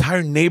the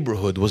entire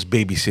neighborhood was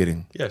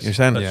babysitting. Yes, You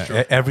understand? that's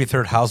Yeah, true. every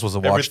third house was a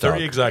Every watchdog.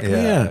 third- exactly.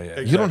 Yeah.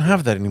 Exactly. You don't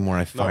have that anymore,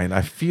 I find.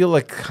 I feel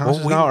like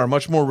houses we- now are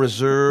much more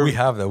reserved. We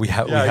have that. We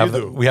have Yeah, you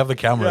do. we have the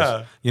cameras.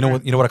 Yeah. You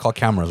know what I call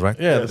cameras, right?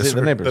 Yeah,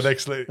 the neighbors. The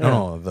next lady.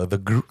 No,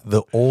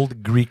 the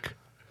old Greek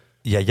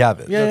Yeah, Yeah,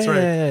 that's right.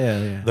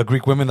 Yeah. The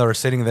Greek women that are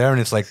sitting there, and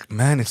it's like,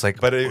 man, it's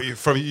like. But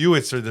from you,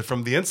 it's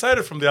from the inside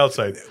or from the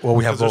outside? Well,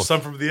 we have Because there's both.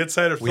 some from the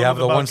inside or We some have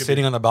of the ones balcony.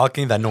 sitting on the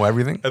balcony that know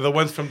everything, And the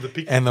ones from the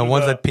peak. and the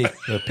ones that peek.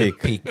 The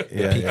peak. Peek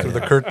Yeah, peek yeah, through the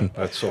yeah. curtain.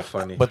 That's so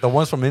funny. But the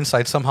ones from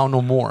inside somehow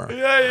know more.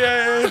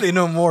 Yeah. They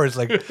know more. It's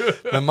like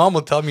my mom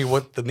will tell me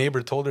what the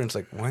neighbor told her. And it's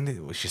like,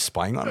 was she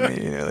spying on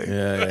me? You know, like-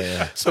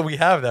 yeah. So we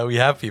have that. We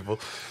have people.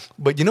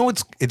 But you know,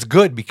 it's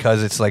good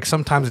because it's like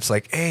sometimes it's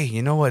like, hey,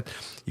 you know what?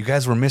 You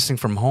guys were missing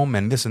from home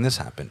and this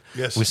happened.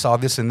 Yes. We saw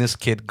this and this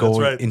kid go That's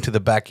right. into the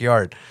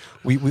backyard.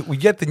 We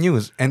get the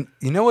news. And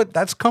you know what?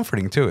 That's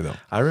comforting too, though.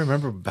 I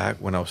remember back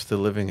when I was still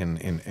living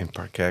in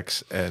Park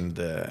X and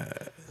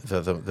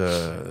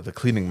the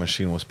cleaning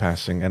machine was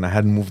passing and I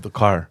hadn't moved the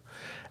car.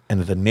 And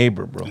the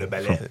neighbor, bro,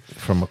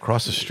 from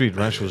across the street,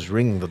 right? She was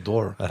ringing the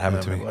door. That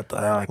happened to I'm me. like, what the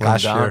hell? I come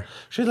Last down. year.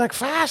 She's like,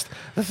 fast!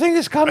 The thing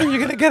is coming. You're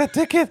gonna get a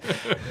ticket.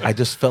 I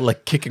just felt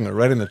like kicking her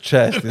right in the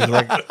chest. It's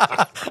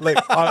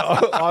like,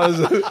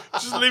 honestly,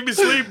 Just leave me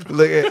sleep.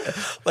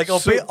 Like I'll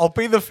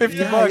pay the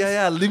 $50.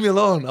 Yeah. Leave me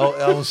alone.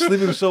 I was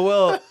sleeping so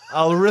well.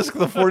 I'll risk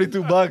the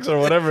 $42 or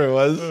whatever it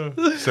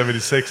was.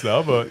 76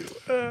 now, but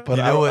But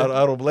You know what?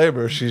 I don't blame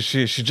her.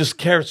 She just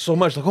cared so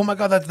much. Like, oh my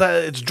god,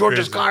 that it's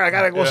George's Crazy. car. I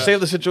gotta go Yeah. save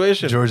the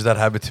situation. George, that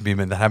happened to me,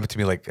 man. That happened to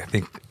me like I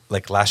think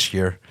like last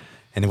year,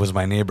 and it was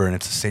my neighbor, and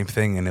it's the same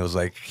thing. And it was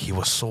like he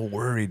was so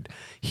worried.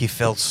 He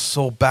felt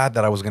so bad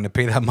that I was going to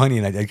pay that money,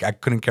 and I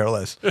couldn't care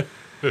less.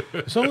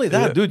 It's only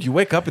that, dude. You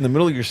wake up in the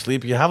middle of your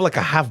sleep. You have like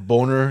a half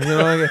boner.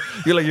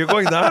 You know, you're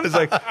going down. It's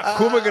like,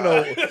 who am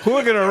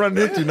I gonna run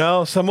into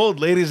now? Some old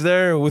ladies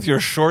there with your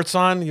shorts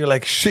on. You're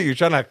like, shit. You're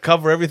trying to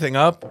cover everything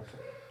up.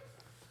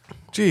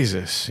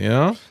 Jesus, you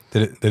know.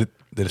 Did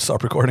it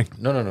stop recording?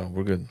 No.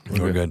 We're good.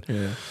 We're good.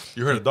 Yeah.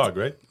 you heard a dog,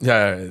 right?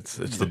 Yeah. It's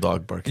the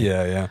dog barking.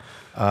 Yeah.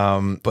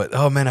 But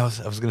oh man, I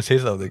was gonna say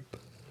something.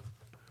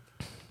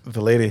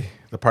 The lady,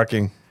 the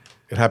parking.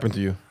 It happened to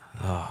you.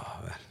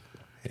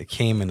 It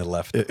came and it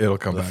left. It'll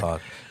come The back.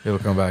 thought. It'll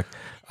come back.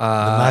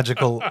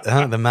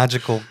 The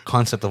magical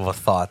concept of a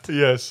thought.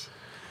 Yes.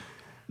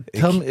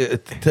 Tell me,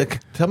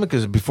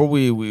 because before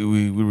we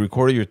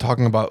recorded, you're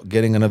talking about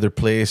getting another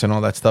place and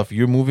all that stuff.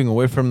 You're moving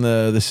away from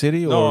the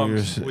city, No, or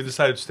you're we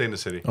decided to stay in the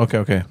city.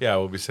 okay. Yeah,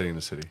 we'll be staying in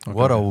the city.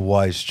 What a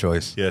wise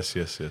choice. Yes.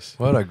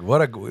 What a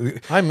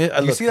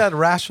you see that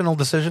rational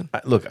decision?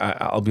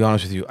 I'll be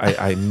honest with you.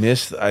 I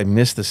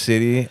miss the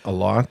city a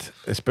lot,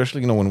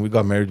 especially when we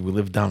got married. We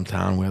lived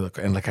downtown.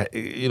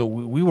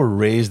 We were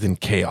raised in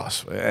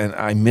chaos, and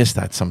I miss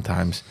that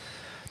sometimes.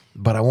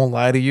 But I won't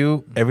lie to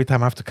you. Every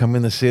time I have to come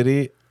in the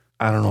city,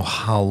 I don't know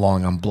how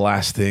long I'm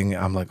blasting.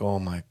 I'm like, oh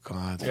my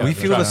god. Yeah, We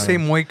the feel the traffic.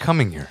 same way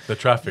coming here. The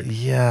traffic.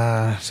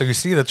 Yeah. So you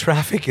see, the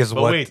traffic is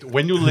But what. wait,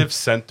 when you live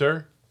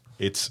center,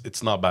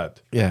 it's not bad.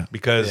 Yeah.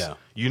 Because Yeah.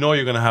 you're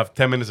going to have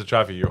 10 minutes of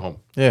traffic, you're home.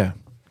 Yeah.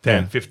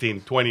 10, Yeah.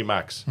 15, 20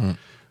 max.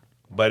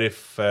 But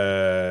if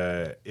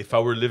I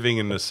were living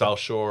in the South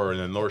Shore or in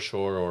the North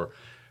Shore, or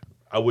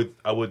I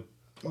would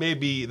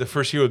maybe the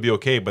first year would be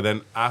okay, but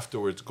then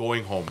afterwards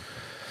going home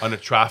on the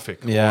traffic.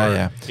 Yeah, or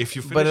yeah. If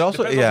you finish, But it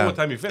also, depends on yeah. what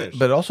time you finish.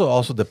 But it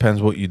also depends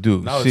what you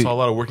do. now See, it's a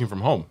lot of working from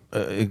home.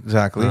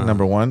 Exactly,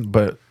 number one.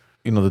 But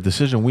the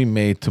decision we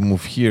made to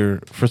move here.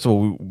 First of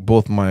all,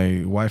 both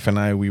my wife and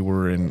I, we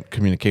were in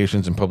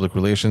communications and public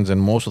relations,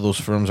 and most of those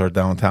firms are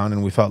downtown.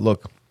 And we thought,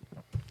 look,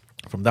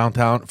 from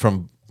downtown,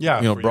 from Yeah,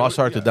 for you,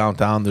 Brossard to yeah.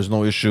 downtown, there's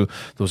no issue.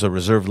 There was a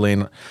reserved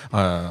lane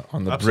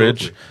on the Absolutely.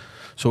 bridge.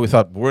 So we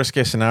thought, worst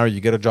case scenario, you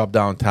get a job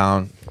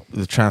downtown,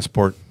 the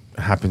transport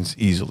happens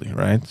easily,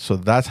 right? So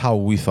that's how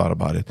we thought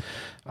about it.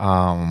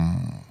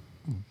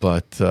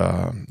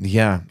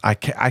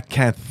 I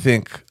can't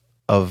think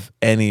of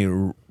any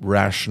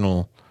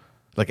rational,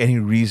 like any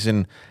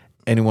reason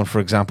anyone, for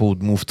example,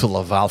 would move to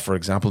Laval, for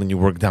example, and you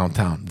work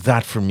downtown.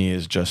 That for me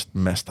is just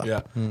messed up.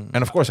 Yeah.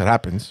 And of course it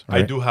happens. I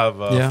Right? do have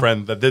a Yeah.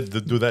 friend that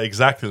did do that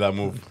exactly that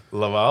move,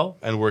 Laval,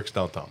 and works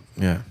downtown.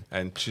 Yeah.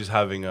 And she's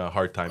having a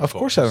hard time. Of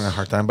course, having a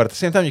hard time, but at the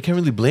same time, you can't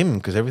really blame them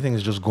because everything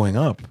is just going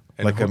up.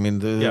 And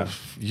yeah.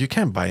 You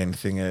can't buy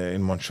anything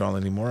in Montreal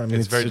anymore. I mean,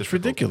 It's very it's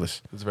difficult.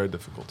 ridiculous. It's very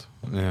difficult.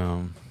 Yeah,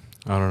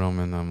 I don't know,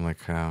 man. I'm like,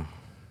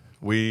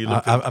 We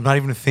looked at, I'm not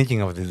even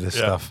thinking of this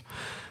Yeah. stuff.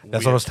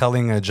 That's We- what I was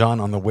telling John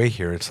on the way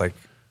here. It's like,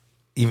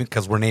 even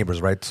because we're neighbors,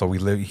 right? So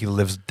he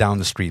lives down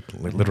the street,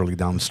 literally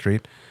down the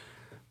street.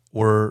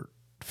 We're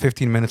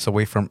 15 minutes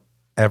away from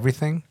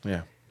everything,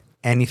 Yeah.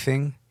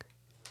 anything,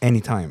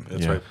 anytime.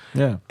 that's yeah. right.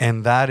 Yeah.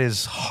 And that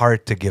is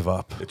hard to give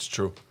up. It's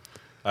true.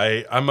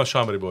 I'm a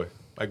Chambéry boy.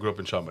 I grew up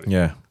in Chambéry.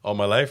 Yeah. All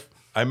my life.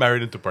 I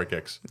married into Park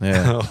X.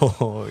 Yeah.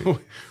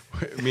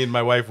 Me and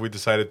my wife, we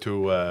decided to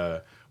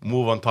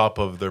move on top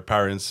of their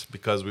parents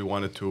because we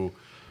wanted to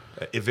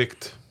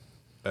evict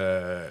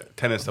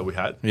tenants that we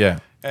had. Yeah.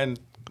 And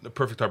the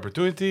perfect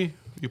opportunity,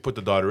 you put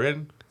the daughter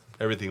in,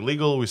 everything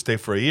legal. We stay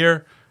for a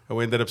year, and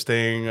we ended up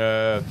staying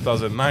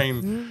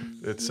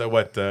 2009. It's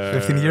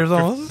 15 years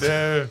almost?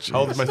 How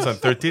old is my son?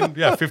 13?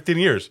 Yeah, 15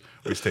 years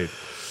we stayed.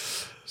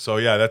 So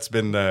yeah, that's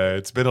been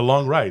it's been a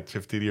long ride,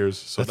 15 years.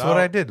 So That's now, what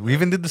I did. We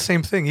even did the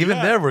same thing. Even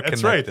there we're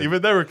that's connected. right.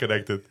 Even there we're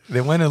connected.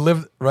 They went and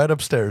lived right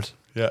upstairs.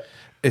 Yeah.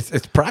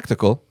 It's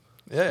practical.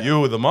 Yeah.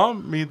 You, the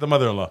mom, me, the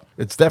mother-in-law.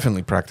 It's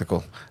definitely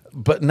practical.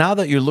 But now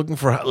that you're looking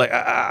for, like,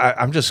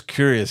 I'm just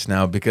curious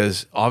now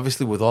because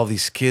obviously with all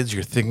these kids,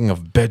 you're thinking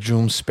of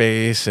bedroom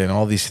space and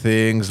all these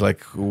things.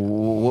 Like,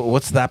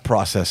 what's that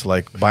process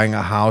like? Buying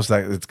a house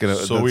that it's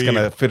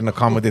gonna fit and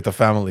accommodate the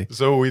family.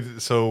 So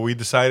we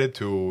decided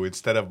to,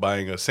 instead of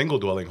buying a single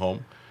dwelling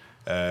home,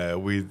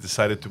 we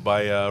decided to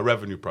buy a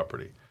revenue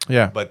property.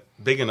 Yeah. But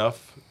big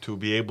enough to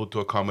be able to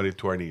accommodate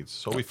to our needs.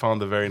 So we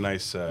found a very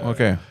nice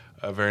Okay.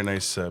 a very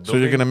nice building. So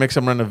you're gonna make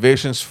some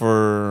renovations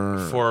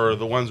for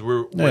the ones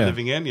we're Yeah.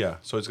 living in, yeah.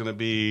 So it's gonna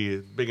be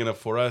big enough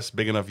for us,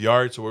 big enough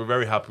yard. So we're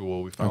very happy with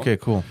what we found. Okay,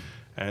 cool.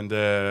 And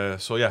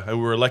so yeah, and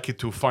we were lucky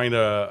to find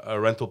a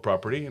rental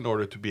property in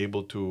order to be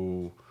able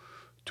to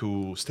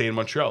stay in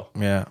Montreal.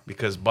 Yeah.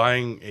 Because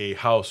buying a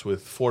house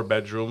with 4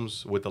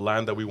 bedrooms with the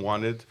land that we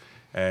wanted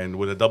and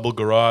with a double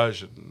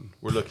garage,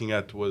 we're looking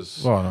at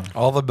was Oh, no.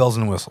 All the bells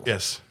and whistles.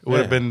 yes, it would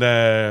have been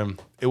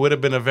it would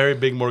have been a very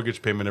big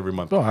mortgage payment every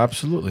month. Oh,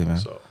 absolutely, man.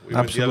 So we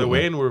went the other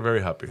way, and we're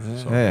very happy.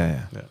 So,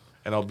 Yeah.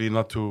 And I'll be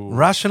not too.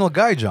 Rational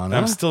guy, John.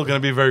 I'm Huh? still gonna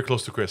be very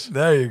close to Chris.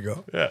 There you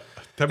go. Yeah,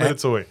 10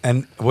 minutes away. And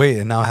wait,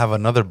 and now I have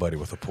another buddy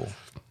with a pool.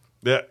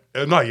 Yeah,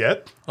 not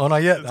yet. Oh,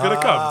 not yet. It's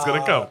gonna come. It's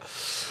gonna come.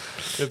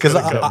 It's 'Cause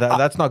gonna come.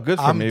 That's not good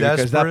for I'm me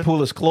because that desperate.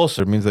 pool is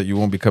closer. It means that you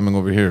won't be coming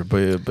over here.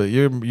 But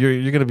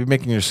you're gonna be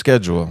making your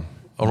schedule.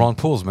 Around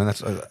pools, man.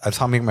 That's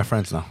how I make my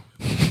friends now.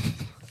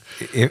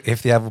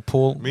 If they have a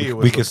pool, Me, it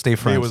was we the- can stay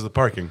friends. Me, it was the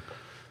parking.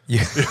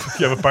 Yeah.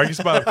 You have a parking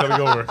spot? I'm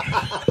coming over.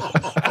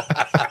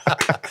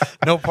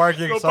 No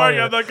parking. No sorry. parking,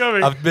 I'm not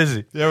coming. I'm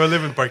busy. You ever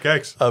live in Park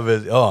X? I'm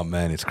busy. Oh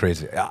man, it's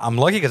crazy. I'm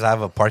lucky because I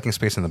have a parking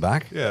space in the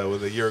back. Yeah, it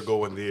was a year ago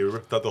when they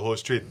ripped out the whole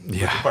street.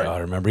 Yeah, Park. I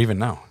remember even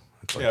now.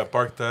 Yeah, I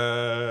parked.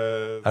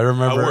 I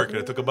remember- at work and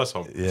I took a bus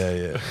home. Yeah,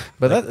 yeah.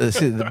 But that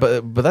see,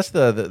 but that's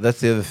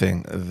the other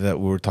thing that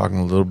we were talking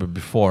a little bit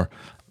before.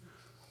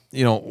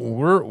 You know,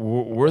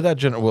 we're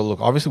that well, look,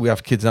 obviously we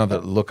have kids now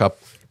that look up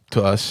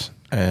to us,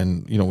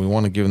 and you know we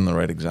want to give them the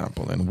right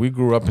example. And we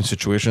grew up in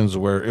situations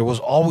where it was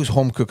always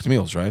home cooked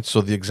meals, right? So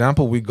the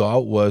example we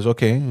got was,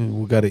 okay,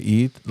 we got to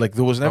eat. Like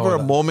there was never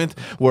a moment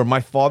where my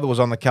father was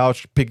on the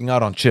couch picking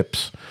out on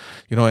chips,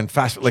 you know, and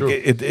fast. Like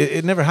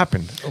it never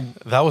happened.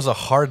 That was a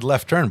hard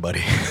left turn,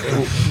 buddy.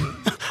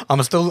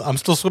 I'm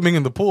still swimming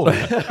in the pool.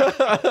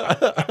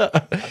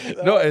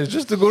 No, it's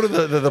just to go to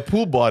the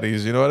pool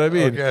bodies. You know what I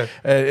mean? Okay.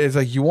 It's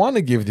like you want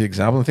to give the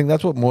example. I think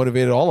that's what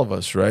motivated all of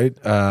us, right?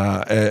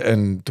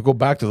 And to go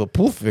back to the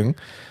pool thing,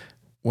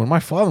 when my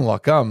father-in-law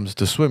comes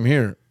to swim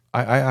here,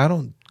 I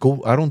don't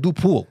go. I don't do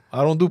pool.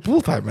 I don't do pool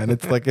time, man.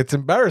 It's like it's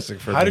embarrassing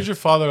for How them. did your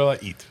father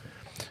eat?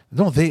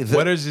 No,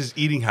 What is his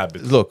eating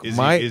habits? Look,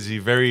 is he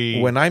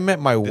very when I met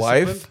my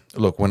wife,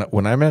 look,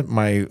 when I met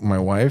my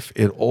wife,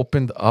 it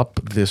opened up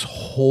this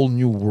whole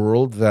new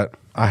world that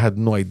I had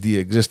no idea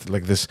existed,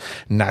 like this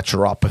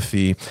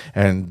naturopathy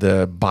and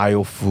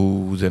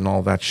biofoods and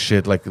all that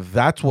shit. Like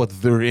that's what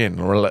they're in,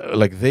 or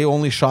like they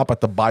only shop at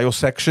the bio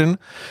section.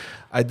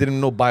 I didn't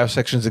know bio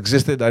sections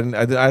existed. I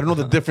don't know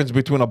the difference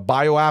between a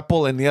bio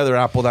apple and the other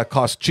apple that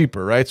costs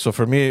cheaper, right? So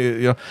for me,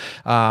 you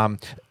know,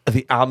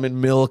 the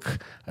almond milk,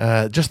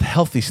 just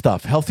healthy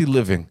stuff, healthy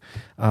living.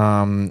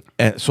 And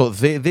so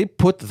they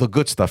put the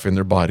good stuff in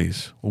their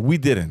bodies. We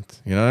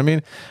didn't, you know what I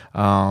mean?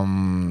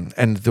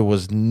 And there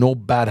was no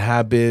bad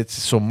habits.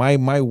 So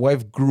my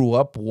wife grew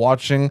up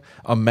watching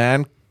a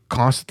man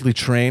constantly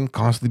train,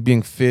 constantly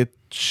being fit.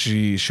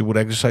 She would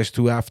exercise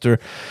too after.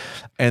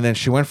 And then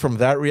she went from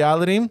that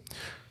reality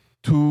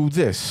to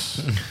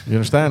this. You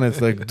understand?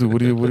 It's like, dude,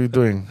 what are you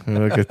doing?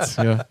 Like it's,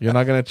 you know, you're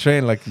not gonna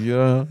train. Like you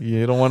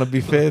don't want to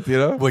be fit. You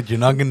know? But you're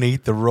not gonna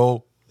eat the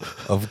row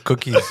of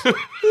cookies.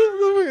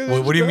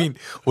 What do you mean?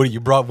 What you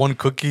brought one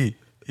cookie?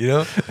 You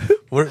know,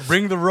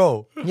 bring the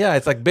row. Yeah,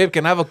 it's like, babe,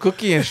 can I have a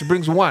cookie? And she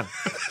brings one.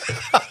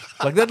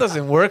 Like that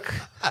doesn't work.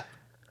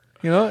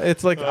 You know,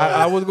 it's like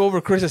I would go over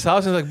to Chris's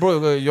house and like,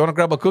 bro, you want to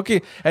grab a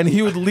cookie? And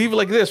he would leave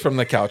like this from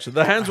the couch.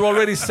 The hands were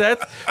already set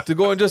to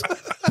go and just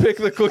pick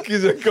the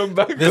cookies and come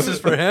back. This is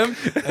for him,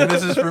 and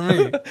this is for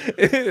me.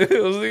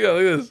 It was like,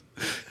 look at this.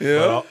 You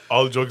know? Well,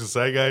 all jokes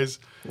aside, guys.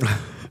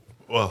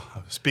 Well,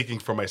 speaking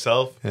for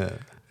myself,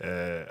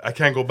 I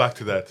can't go back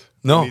to that.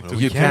 No, We need to-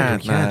 You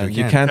can't, man.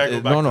 You can't. Can't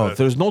go back to No. that.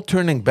 There's no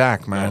turning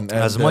back, man. And,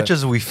 As much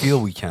as we feel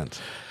we can't.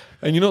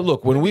 and you know,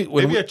 look, when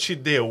maybe we a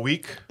cheat day a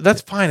week.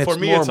 that's fine. For It's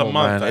me, normal, it's a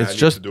month. man. I It's need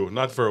just to do,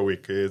 not for a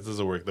week. It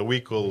doesn't work. The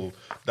week will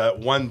that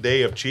one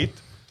day of cheat.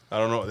 I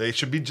don't know. They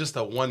should be just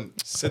a one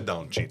sit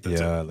down cheat. That's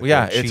it. like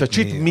yeah, it's a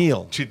cheat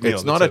meal. Cheat meal,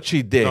 It's not that's a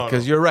cheat day No, no.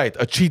 because you're right.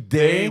 A cheat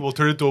day Day will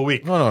turn into a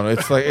week. No,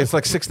 it's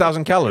like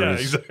 6,000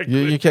 calories. Yeah,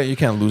 exactly. You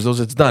can't lose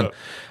those. It's done.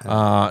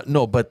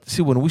 No, but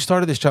see, when we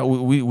started this chat,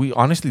 we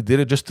honestly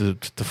did it just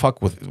to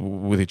fuck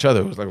with each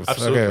other. It was like,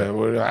 Absolutely.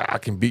 okay, I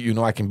can beat you.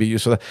 No, I can beat you.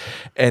 So that,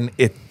 and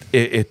it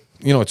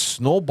it's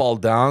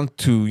snowballed down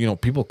to,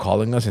 people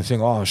calling us and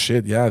saying, oh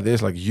shit, yeah,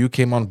 this, like, you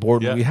came on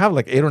board. Yeah. We have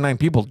like 8 or 9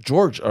 people.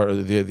 George, or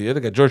the other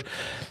guy, George,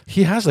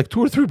 he has like 2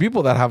 or 3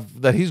 people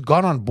that he's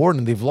gone on board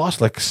and they've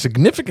lost like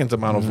significant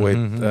amount of weight. I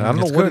don't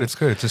know It's what good. It's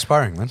good. It's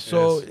inspiring, man.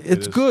 So Yes, it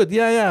it's is. good.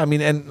 Yeah. I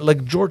mean, and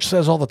like George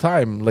says all the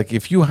time, like,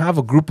 if you have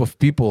a group of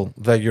people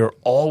that you're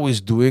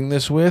always doing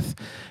this with,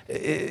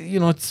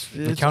 it's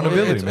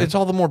Accountability, it's, man. it's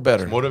all the more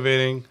better.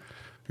 Motivating.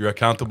 You're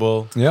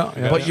accountable. Yeah,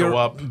 You yeah. gotta show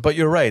up. But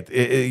you're right.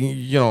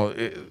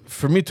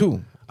 For me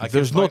too.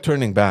 There's no find-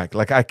 turning back.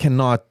 Like, I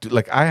cannot.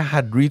 Like, I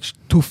had reached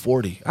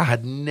 240. I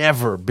had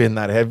never been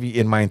that heavy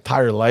in my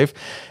entire life,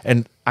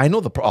 and I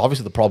know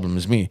obviously the problem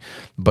is me,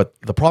 but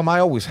the problem I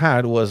always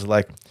had was,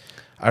 like,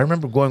 I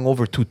remember going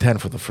over 210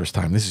 for the first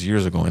time. This is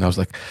years ago, and I was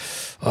like,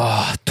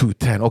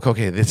 210.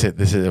 Okay, that's it.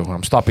 This is it.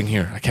 I'm stopping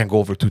here. I can't go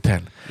over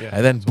 210. Yeah,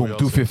 And then that's what boom,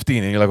 we all say.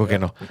 215, and you're like, okay,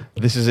 no,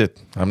 this is it.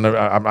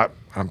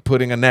 I'm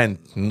putting an end,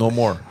 no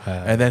more.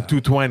 And then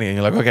 220, and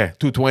you're like, okay,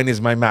 220 is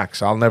my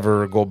max. I'll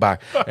never go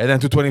back. And then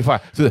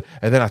 225.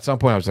 And then at some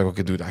point, I was like,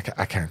 okay, dude,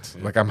 I can't.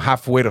 Like, I'm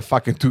halfway to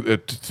fucking to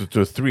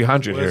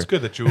 300 Well, here. it's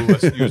good that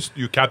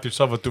you capped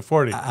yourself at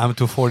 240. I'm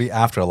 240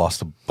 after I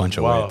lost a bunch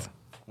of Wow. weight.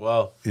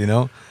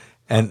 Wow.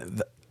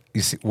 And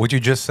you see what you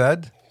just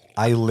said.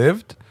 I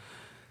lived,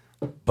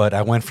 but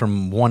I went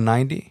from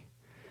 190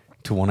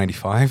 to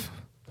 195,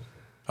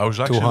 I was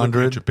actually looking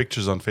 200, at your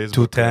pictures on Facebook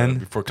 210,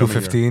 before coming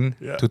 215,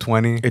 here. Yeah.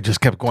 220, It just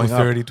kept going up.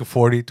 230,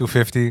 240,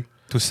 250,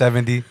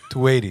 270,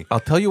 280. I'll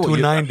tell you what.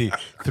 290,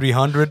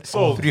 300,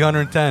 Sold.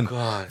 310,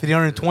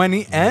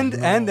 320, and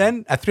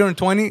at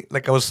 320,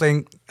 like I was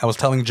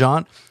telling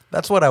John,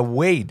 that's what I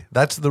weighed.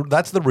 That's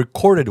the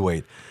recorded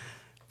weight.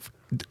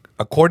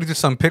 According to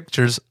some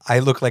pictures, I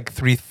look like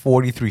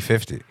 340,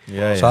 350.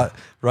 Yeah, So yeah.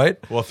 right?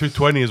 Well,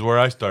 320 is where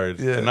I started,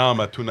 Yeah. and now I'm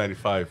at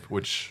 295,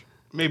 which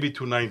maybe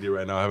 290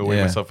 right now. I haven't weighed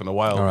Yeah. myself in a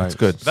while. All right. It's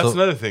good. That's So-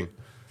 another thing.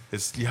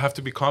 It's you have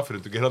to be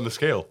confident to get on the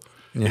scale.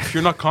 If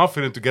you're not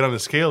confident to get on the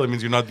scale, it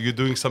means you're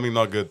doing something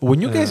not good. When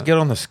you guys get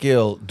on the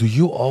scale, do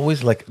you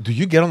always do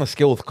you get on the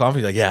scale with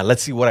confidence? Like, yeah,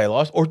 let's see what I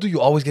lost? Or do you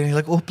always get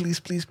like, oh, please,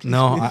 please, please?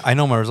 No, please? I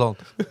know my result.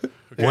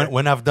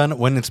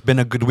 When it's been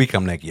a good week,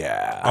 I'm like,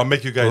 yeah. I'll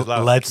make you guys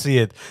laugh. Let's see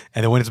it.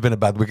 And then when it's been a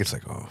bad week, it's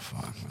like, oh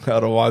fuck. I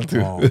don't want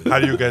to. Oh. How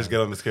do you guys get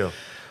on the scale?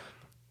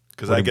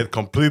 Because I get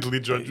completely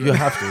judged. You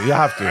have to. You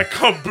have I to.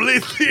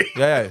 completely.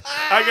 Yeah.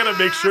 I gotta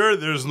make sure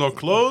there's no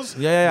clothes,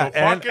 Yeah. no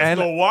pockets, And-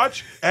 no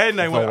watch, and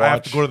I have to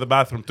watch. go to the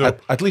bathroom too.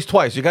 At least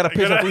twice. You got to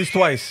piss gotta- at least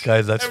twice.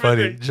 Guys, that's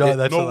Everything. funny. John,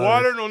 that's no hilarious.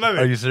 water, no nothing.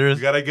 Are you serious?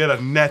 You gotta get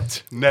a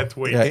net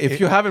weight. Yeah, if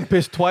you haven't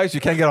pissed twice,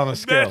 you can't get on the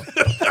scale.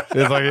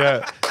 It's like,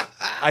 yeah.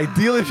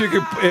 Ideal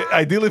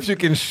if you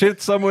can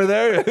shit somewhere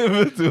there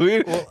in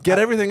between. Get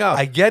everything out.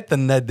 I get the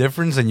net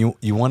difference, and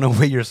you want to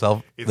weigh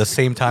yourself the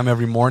same time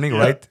every morning,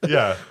 right?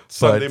 Yeah.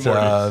 Sunday But,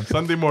 mornings.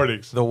 Sunday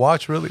mornings. The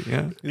watch, really,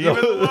 yeah. Even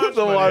the watch,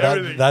 The buddy, watch.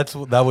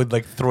 everything. That would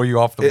like throw you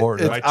off the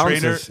board. it- right? my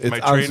trainer, ounces.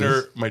 It's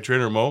ounces. my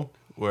trainer Mo,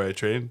 where I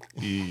train,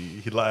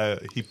 he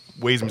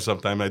weighs me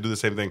sometime. And I do the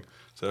same thing.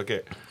 So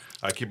okay,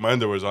 I keep my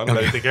underwears on, but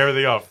I take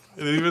everything off,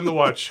 even the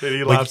watch, and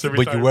he laughs every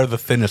But time. you wear the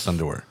thinnest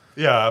underwear.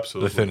 yeah,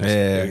 absolutely. The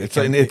thinnest.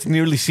 yeah, it's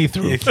nearly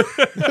see-through.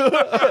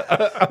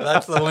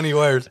 That's the one he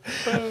wears.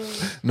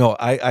 No,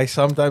 I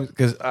sometimes,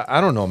 because I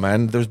don't know,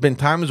 man. There's been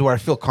times where I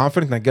feel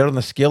confident and I get on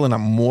the scale and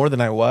I'm more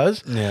than I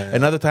was. Yeah.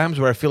 And other times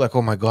where I feel like,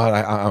 oh my God,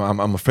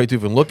 I'm afraid to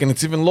even look, and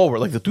it's even lower.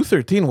 Like the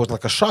 213 was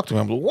like a shock to me.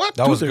 I'm like, what?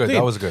 That was good. 213?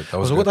 That was good. That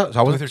was I like, good. what the-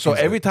 I was- 213 so 's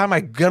every good. time I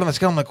get on the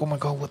scale, I'm like, oh my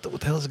God, what the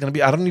hell is it going to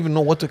be? I don't even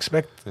know what to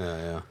expect.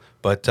 Yeah.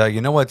 But you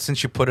know what?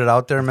 Since you put it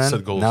out there, man,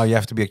 Set goals. now you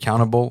have to be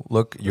accountable.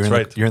 Look,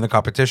 That's you're in the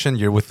competition.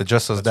 You're with the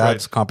Just As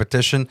Dads right.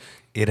 competition.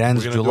 It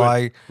ends We're gonna do July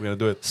it. We're gonna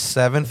do it.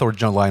 7th or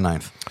July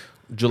 9th.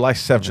 July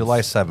 7th.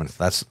 July 7th.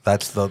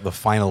 That's the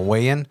final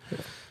weigh-in.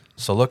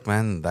 So look,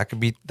 man, that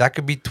could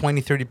be 20,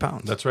 30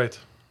 pounds. That's right.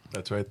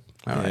 That's right.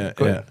 All right, Yeah,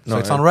 good. yeah. So No,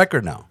 it's on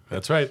record now.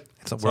 That's right.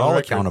 We're on all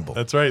record. accountable.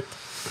 That's right.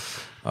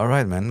 All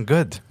right, man.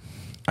 Good.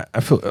 I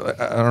feel,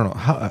 I don't know.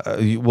 How,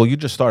 well, you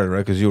just started, right?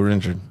 Because you were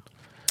injured.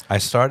 I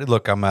started.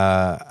 Look,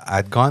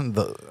 I'd gone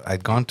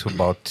to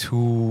about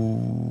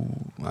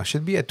I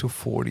should be at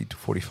 240,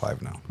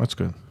 245 now. That's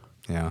good.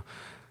 Yeah.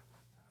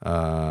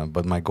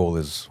 But my goal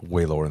is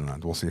way lower than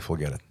that. We'll see if we'll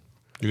get it.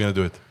 You're gonna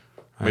do it.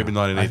 Maybe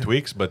not in 8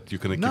 weeks, but you're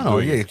gonna keep No,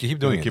 doing yeah, it. you keep You're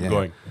doing gonna it. Keep yeah.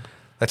 going.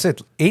 That's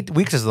it. 8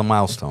 weeks is the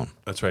milestone.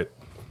 That's right.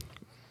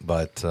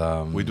 But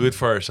We do it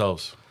for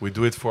ourselves. We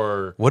do it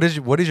for. what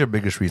is your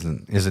biggest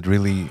reason? Is it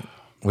really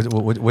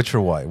what's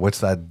your why? What's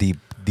that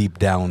deep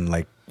down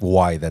like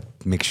why that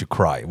makes you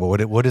cry?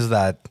 What is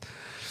that?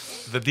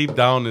 The deep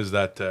down is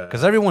that.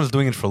 Because everyone's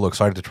doing it for looks.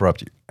 Sorry to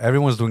interrupt you.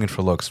 Everyone's doing it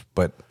for looks,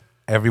 but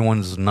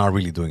everyone's not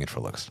really doing it for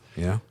looks.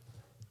 You know?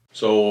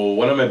 So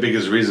one of my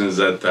biggest reasons is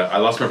that I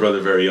lost my brother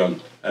very young,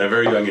 at a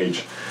very young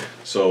age.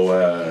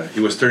 So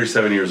he was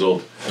 37 years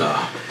old,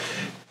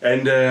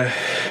 and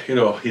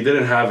he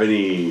didn't have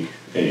any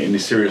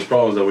serious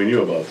problems that we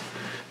knew about.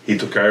 He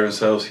took care of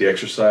himself. He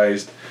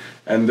exercised,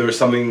 and there was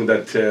something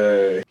that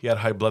he had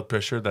high blood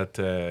pressure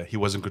that he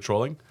wasn't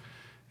controlling,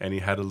 and he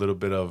had a little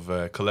bit of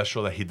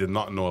cholesterol that he did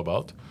not know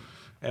about.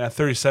 And at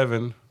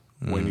 37,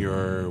 when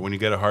you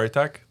get a heart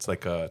attack, it's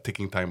like a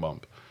ticking time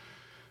bomb.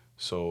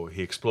 So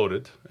he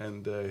exploded,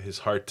 and his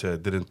heart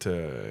didn't.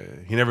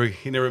 He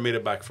never made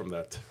it back from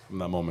that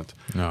moment.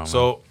 No,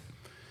 so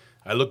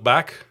I look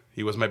back.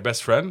 He was my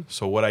best friend.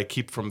 So what I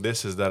keep from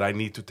this is that I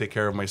need to take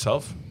care of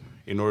myself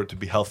in order to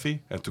be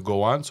healthy and to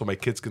go on, so my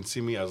kids can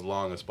see me as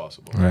long as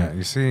possible. Right.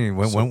 You see,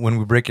 when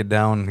we break it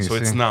down, you So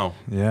see, it's now.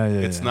 Yeah,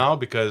 yeah. It's now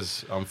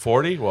because I'm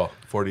 40. Well,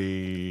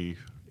 40,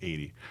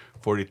 80,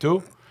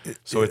 42.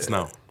 So it's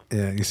now.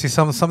 Yeah. You see,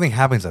 something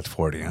happens at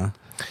 40, huh?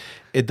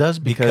 It does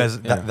Because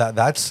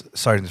that's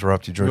sorry to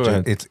interrupt you, George. Go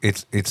ahead.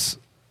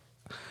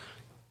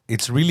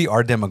 It's really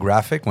our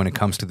demographic when it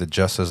comes to the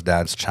Just As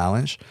Dads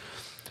challenge,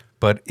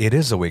 but it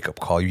is a wake up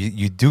call.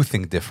 You do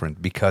think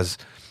different because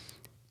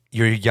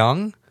you're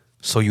young,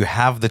 so you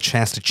have the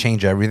chance to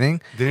change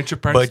everything. Didn't your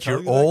parents But tell you're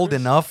you that, old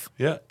Chris? enough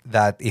Yeah.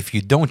 that if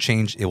you don't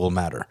change, it will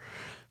matter.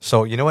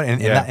 So you know what,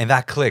 and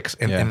that clicks,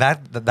 and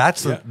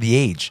that's the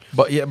age.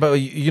 But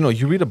you know,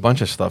 you read a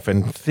bunch of stuff, and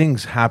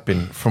things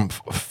happen from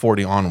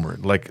 40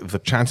 onward. Like the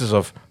chances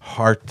of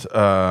heart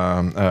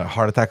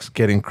attacks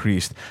get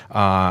increased.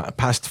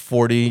 Past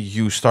 40,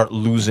 you start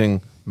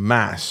losing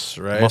mass,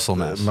 right? Muscle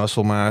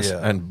mass. Yeah.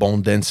 and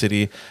bone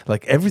density.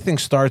 Like everything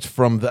starts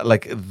from that.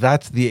 Like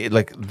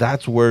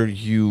that's where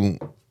you.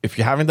 If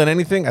you haven't done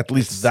anything, at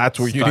least that's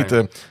where you need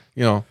to,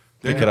 you know.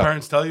 Did pick your it up.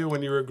 parents tell you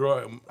when you were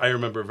growing? I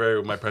remember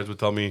my parents would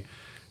tell me,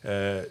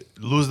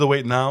 lose the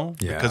weight now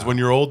Yeah. because when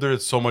you're older,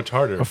 it's so much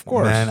harder. Of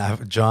course. Man,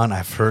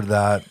 I've heard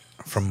that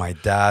from my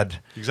dad.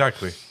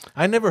 Exactly.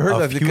 I never heard A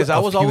that few- because I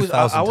a was few always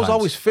thousand times.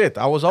 always fit.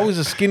 I was always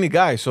a skinny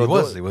guy. So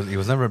He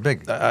was never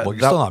big. Well, you're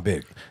that- still not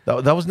big.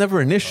 that was never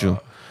an issue.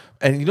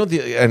 And you know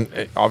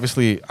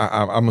obviously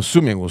I'm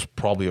assuming it was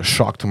probably a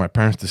shock to my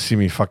parents to see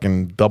me fucking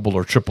double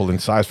or triple in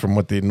size from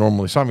what they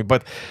normally saw me.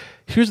 But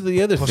here's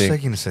the other thing.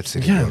 Poseidon is sexy.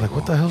 Yeah, like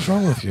what the hell's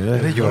wrong with you?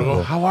 Like,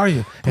 you. how are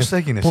you?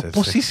 Poseidon is sexy.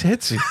 Posi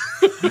sexy.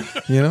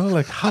 You know,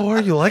 like how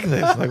are you like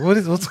this? Like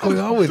what's going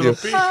on with you?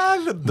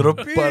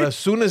 But as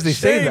soon as they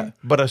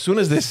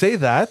say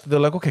that, they're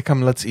like, okay,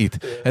 come, let's eat,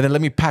 and then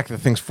let me pack the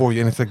things for you.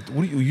 And it's like,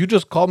 what you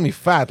just called me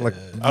fat. Like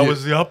I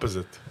was the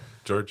opposite,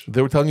 George.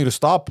 they were telling you to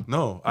stop.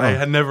 No, I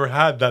had never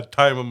had that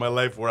time in my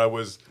life where I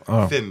was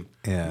thin.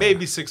 Yeah.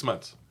 Maybe 6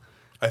 months.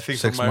 I think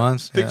 6 for my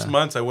months, 6 yeah.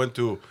 months I went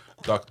to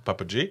Dr.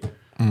 Papa G.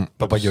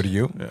 Papa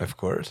Georgiou, of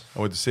course. I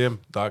went to see him.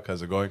 Doc,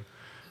 how's it going?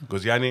 He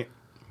goes, Yanni,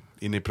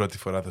 είναι η πρώτη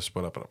φορά θα σου πω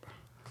ένα πράγμα.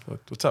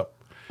 What's up?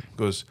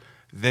 He goes,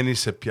 δεν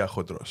είσαι πια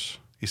χοντρός.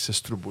 Είσαι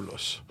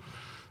στρουμπουλός.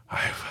 I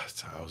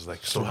was like,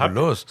 so happy.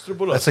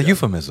 Strubulos. That's a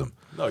euphemism.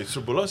 No,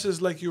 struboulos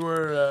is like you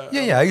were...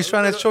 Yeah, he's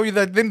trying to show you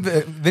that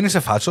δεν είσαι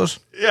φάτσος.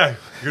 Yeah,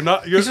 you're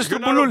not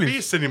Strubuloulis.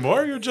 obese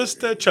anymore. You're just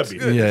chubby.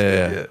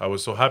 Yeah. I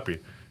was so happy.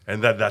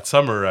 And that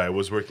summer I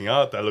was working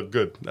out. I looked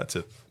good. That's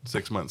it.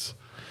 6 months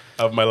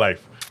of my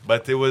life.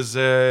 But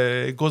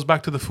it goes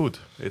back to the food.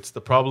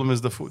 The problem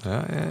is the food.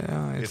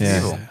 Yeah. It's Yeah.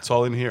 evil. It's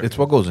all in here. It's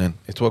what goes in.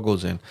 It's what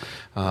goes in.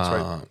 That's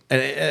right.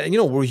 And you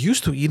know, we're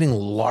used to eating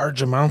large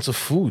amounts of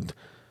food.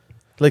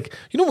 Like,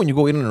 you know, when you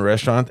go in a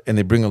restaurant and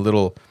they bring a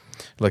little,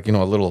 like, you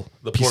know, a little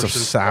The piece of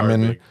portions are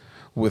salmon big.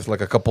 with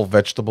like a couple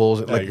vegetables.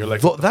 you're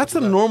like, that's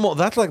a normal.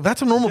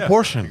 That's a normal Yeah,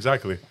 portion.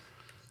 Exactly.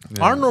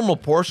 Our normal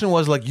portion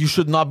was like you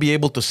should not be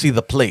able to see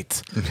the plate.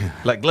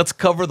 Like let's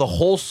cover the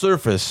whole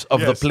surface of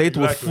the Yes, plate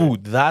with exactly. food.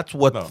 That's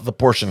what No. the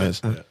portion is.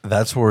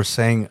 That's what we're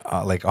saying,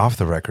 like off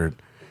the record,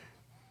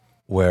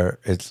 where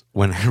it's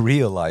when I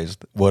realized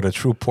what a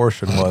true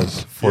portion was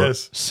for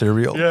Yes.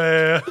 cereal.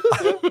 Yeah.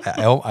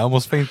 I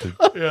almost fainted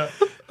Yeah.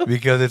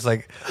 because it's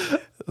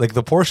like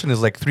the portion is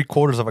like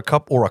 3/4 of a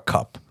cup or a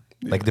cup,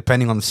 like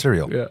depending on the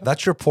cereal. Yeah.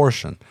 That's your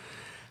portion.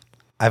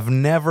 I've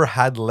never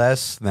had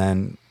less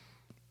than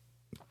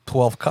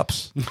 12 cups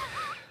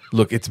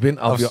Look, it's been.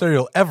 of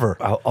cereal ever.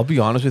 I'll be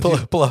honest with you.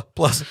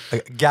 Plus a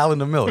gallon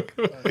of milk.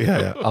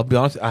 Yeah. I'll be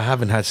honest. I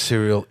haven't had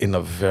cereal in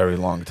a very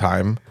long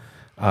time.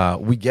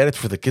 We get it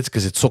for the kids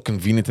because it's so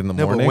convenient in the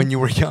No, morning. but when you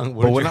were young,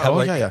 But would when you I- have oh,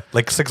 like, yeah.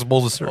 like 6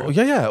 bowls of cereal? Oh,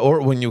 yeah. Or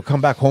when you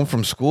come back home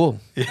from school,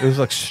 it was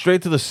like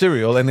straight to the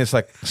cereal, and it's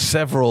like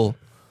several.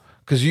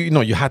 Because you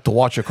know you had to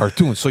watch your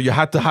cartoons, so you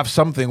had to have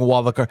something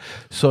while the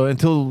so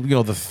until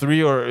the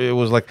 3 or it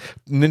was like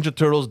Ninja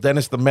Turtles,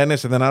 Dennis the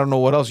Menace, and then I don't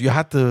know what else. You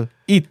had to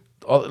eat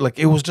like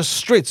it was just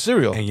straight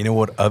cereal. And you know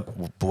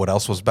what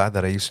else was bad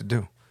that I used to do?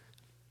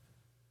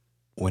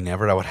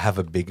 Whenever I would have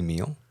a big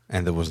meal and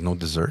there was no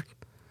dessert,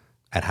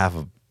 I'd have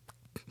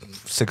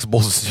 6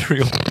 bowls of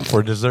cereal for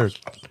dessert.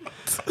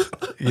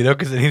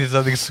 Because I needed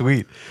something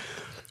sweet.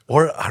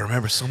 Or I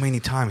remember so many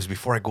times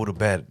before I go to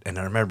bed, and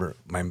I remember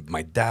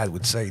my dad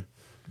would say,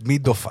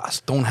 "Mido fast,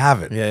 don't have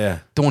it. Yeah.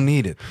 Don't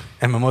need it."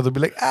 And my mother would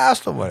be like,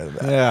 somebody.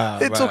 Yeah,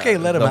 It's man, okay,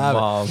 let him the have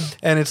mom. it.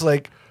 And it's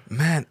like,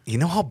 man, you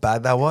know how bad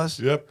that was?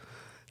 Yep.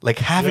 Like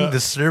having Yeah.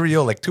 the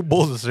cereal, like 2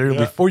 bowls of cereal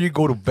Yeah. before you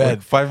go to bed.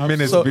 Like 5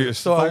 minutes. So, beer,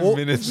 so I 5 won't,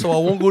 minutes. so I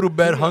won't go to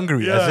bed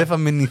hungry, as Yeah. if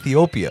I'm in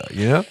Ethiopia,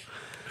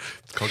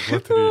 It's called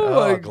gluttony. Oh,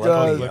 my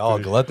gluttony. God. Oh,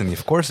 gluttony.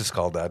 Of course it's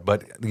called that. But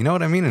you know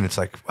what I mean? And it's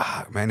like,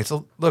 man,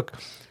 look,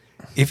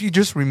 if you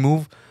just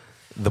remove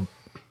the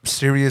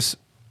serious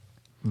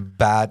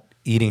bad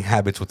eating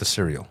habits with the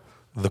cereal,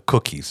 the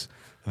cookies,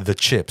 the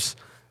chips,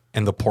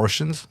 and the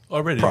portions.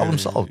 Already problem you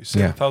solved.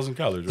 said 1,000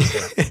 calories.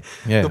 Right there.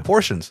 Yeah. The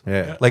portions.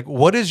 Yeah. Like,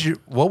 what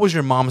was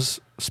your mom's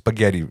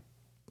spaghetti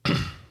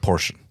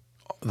portion?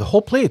 The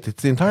whole plate.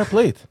 It's the entire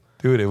plate.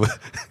 Dude, it was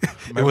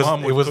My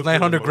mom would cook with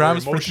 900 her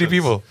grams for 3 emotions.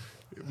 people.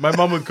 My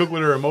mom would cook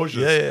with her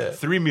emotions. Yeah.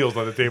 3 meals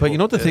on the table. But you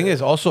know what the thing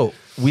is? Also,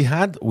 we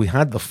had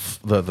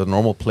the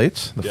normal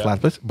plates, the Yeah.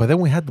 flat plates, but then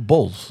we had the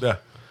bowls. Yeah.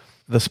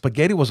 The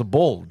spaghetti was a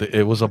bowl.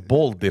 It was a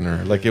bowl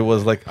dinner. Like it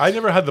was like I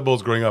never had the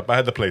bowls growing up. I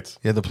had the plates.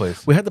 Yeah, the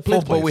place. we had the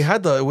plates, Full but we plates.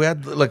 had the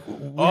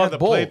The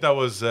bowl. plate that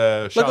was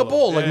Like shallow. a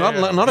bowl, like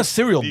not a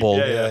cereal Deep, bowl.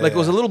 yeah. Like it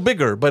was a little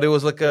bigger, but it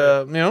was like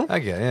a I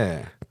get,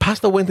 yeah.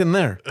 pasta went in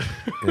there,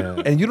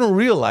 and you don't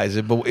realize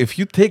it. But if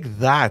you take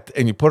that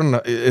and you put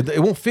it it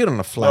won't fit on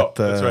a flat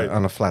that's right.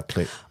 on a flat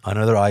plate.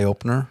 Another eye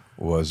opener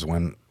was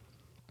when,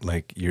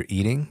 like, you're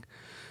eating,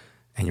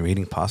 and you're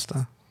eating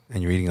pasta,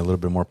 and you're eating a little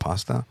bit more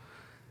pasta,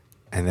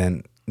 and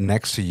then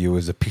next to you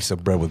is a piece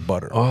of bread with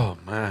butter. Oh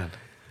man,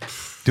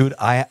 Dude,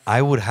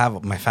 I would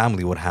have, my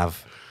family would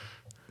have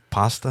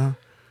pasta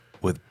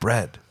with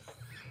bread.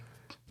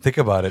 Think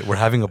about it. We're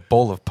having a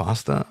bowl of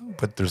pasta,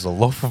 but there's a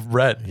loaf of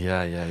bread.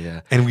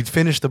 yeah. And we'd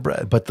finish the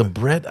bread. But the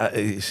bread,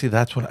 you see,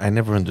 that's what I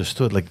never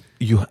understood. Like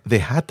they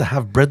had to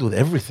have bread with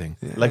everything.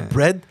 Like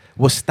bread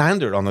was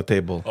standard on the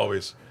table.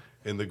 Always.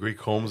 In the Greek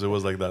homes, it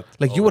was like that.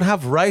 Like you would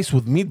have rice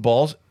with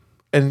meatballs,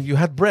 and you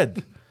had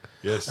bread.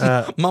 Yes.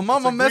 My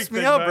mama Greek messed me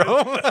thing, up, man.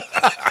 bro.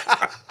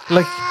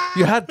 Like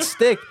you had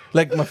steak.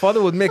 Like my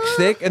father would make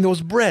steak, and there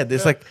was bread.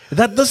 It's like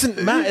that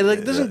doesn't matter. Like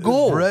it doesn't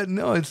go. Bread,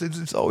 no,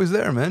 it's always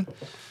there, man.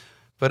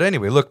 But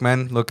anyway, look,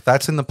 man,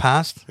 that's in the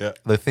past. Yeah.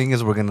 The thing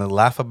is, we're gonna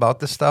laugh about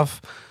this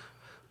stuff.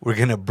 We're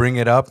gonna bring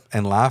it up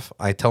and laugh.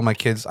 I tell my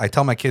kids,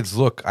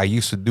 look, I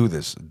used to do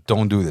this.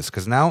 Don't do this,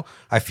 because now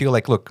I feel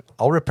like, look,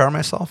 I'll repair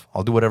myself.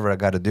 I'll do whatever I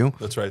got to do.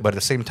 That's right. But at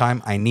the same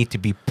time, I need to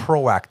be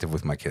proactive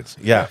with my kids.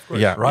 Yeah,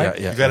 yeah, Right?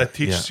 Yeah, You got to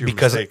teach your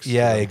Because mistakes.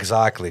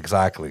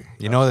 exactly.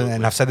 You know,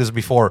 and I've said this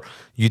before.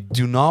 You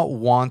do not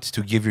want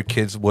to give your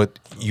kids what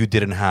you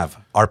didn't have.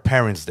 Our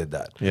parents did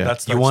that. Yeah.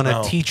 That's You want to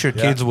now. teach your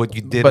Yeah. kids what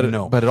you didn't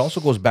know. But it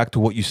also goes back to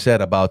what you said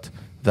about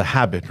the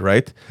habit,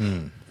 right?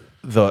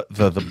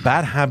 The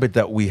bad habit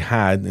that we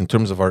had in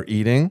terms of our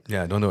eating,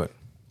 yeah, don't do it.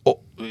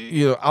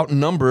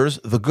 outnumbers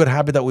the good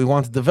habit that we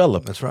want to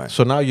develop. That's right.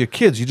 So now your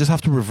kids, you just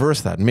have to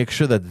reverse that. Make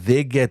sure that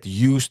they get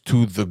used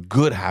to the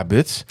good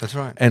habits. That's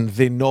right. And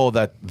they know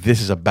that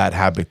this is a bad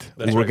habit.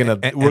 That's we're right. gonna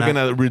And we're I-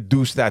 gonna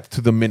reduce that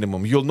to the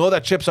minimum. You'll know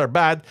that chips are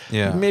bad.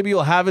 Yeah. Maybe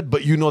you'll have it,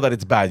 but you know that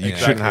it's bad. You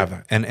shouldn't have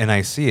that. And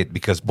I see it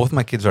because both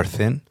my kids are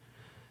thin,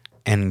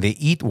 and they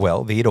eat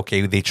well. They eat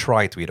okay. They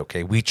try to eat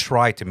okay. We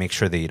try to make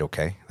sure they eat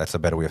okay. That's a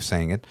better way of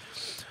saying it.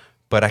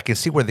 But I can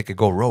see where they could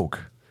go rogue,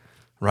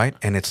 right?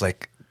 And it's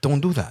like,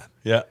 don't do that.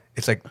 Yeah.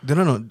 It's like,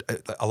 no.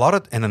 A lot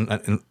of,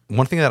 and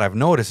one thing that I've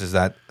noticed is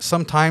that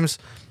sometimes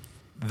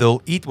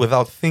they'll eat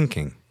without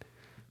thinking.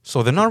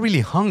 So they're not really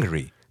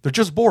hungry. They're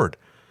just bored.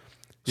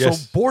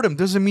 Yes. So boredom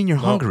doesn't mean you're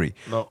hungry.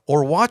 no.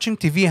 Or watching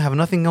TV and have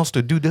nothing else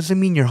to do doesn't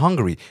mean you're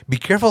hungry. Be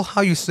careful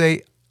how you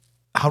say,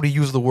 how to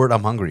use the word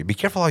I'm hungry. Be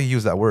careful how you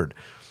use that word.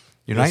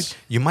 You know, Yes.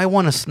 you might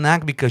want a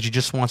snack because you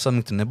just want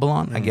something to nibble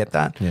on. I get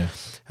that. Yeah.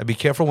 Be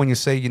careful when you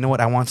say, you know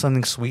what, I want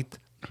something sweet.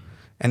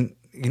 And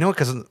you know,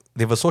 because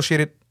they've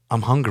associated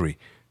I'm hungry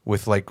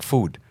with like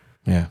food.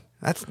 Yeah.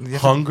 That's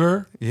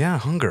Hunger. Yeah,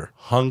 hunger.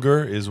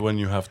 Hunger is when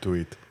you have to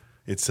eat.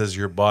 It says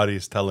your body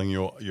is telling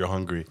you you're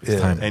hungry.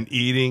 time. And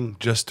eating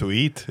just to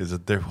eat is a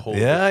whole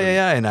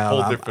Yeah. And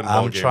whole I'm different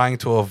I'm ballgame. trying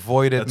to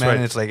avoid it, That's man. right.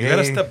 And it's like, you hey,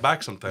 gotta step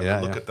back sometimes Yeah,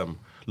 and look yeah. at them.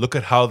 Look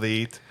at how they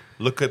eat.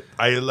 Look at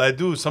I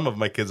do some of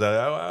my kids.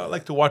 I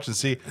like to watch and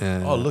see.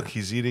 Yeah. Oh, look,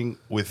 he's eating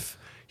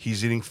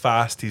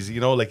fast. He's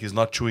like he's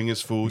not chewing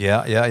his food.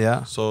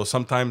 Yeah. So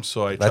sometimes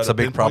I try That's to a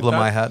big pinpoint problem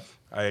that. I had.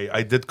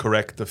 I did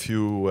correct a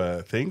few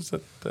things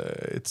that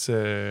it's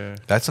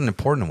That's an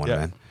important one, Yeah.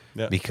 man.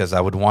 Yeah. Because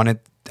I would want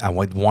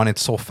it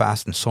so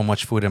fast and so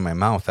much food in my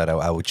mouth that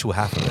I would chew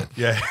half of it.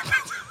 yeah.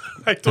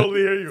 I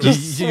totally hear you.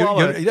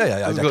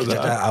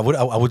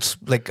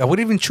 I would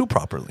even chew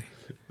properly.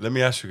 Let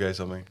me ask you guys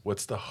something.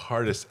 What's the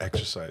hardest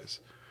exercise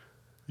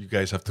you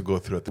guys have to go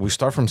through? We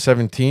start from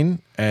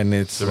 17, and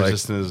it's The like,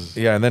 resistance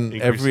yeah, and then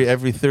increases.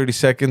 every 30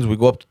 seconds we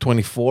go up to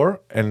 24,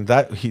 and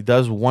that he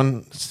does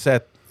one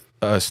set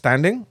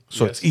standing,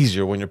 so it's Yes.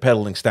 easier when you're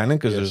pedaling standing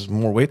because there's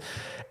more weight.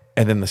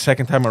 And then the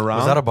second time around,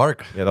 Was that a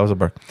bark? Yeah, that was a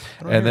bark.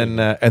 And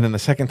then the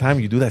second time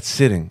you do that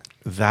sitting,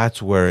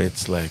 that's where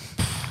it's like,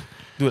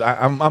 dude,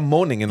 I'm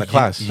moaning in the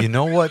class. You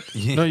know what?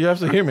 No, you have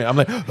to hear me. I'm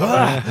like, How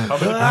many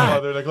people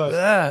are there in the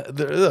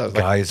class?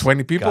 like Guys,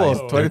 20 people,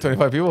 guys, 20,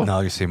 25 people.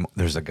 No, you see,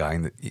 there's a guy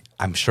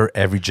I'm sure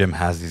every gym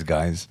has these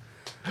guys.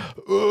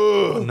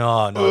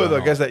 No.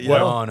 the guys that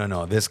yell?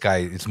 No. This guy,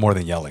 it's more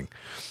than yelling.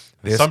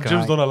 This Some guy,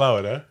 gyms don't allow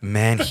it, huh?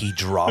 Man, he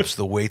drops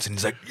the weights and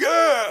he's like,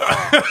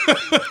 yeah.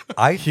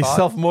 He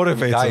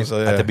self-motivates Guys,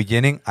 himself, yeah. at the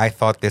beginning, I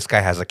thought this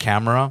guy has a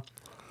camera.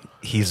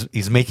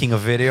 He's making a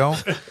video.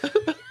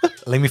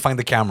 Let me find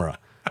the camera.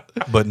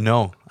 But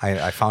no,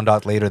 I found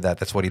out later that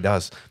that's what he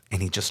does.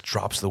 And he just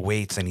drops the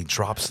weights and he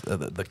drops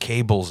the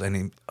cables.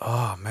 And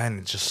oh, man,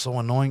 it's just so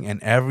annoying.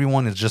 And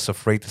everyone is just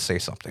afraid to say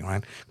something,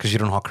 right? Because you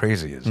don't know how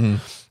crazy he is.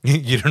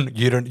 You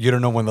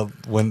don't know when the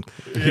fuse,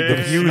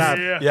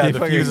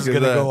 the fuse is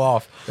going to go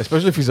off.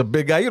 Especially if he's a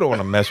big guy. You don't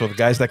want to mess with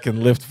guys that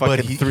can lift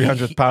fucking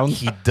 300 pounds.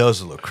 He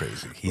does look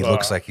crazy. He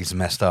looks like he's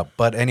messed up.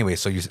 But anyway,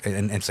 so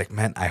and it's like,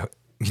 man,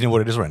 you know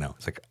what it is right now?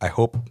 It's like, I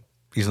hope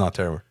he's not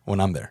there when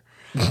I'm there.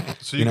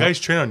 So you guys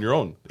train on your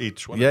own,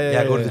 each one?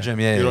 Yeah, go to the gym.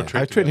 Yeah, You yeah. don't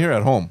train I train here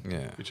at home.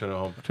 Yeah. You train at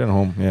home. Train at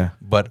home, yeah.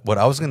 But what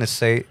I was gonna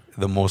say,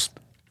 the most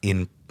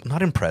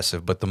not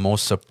impressive, but the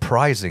most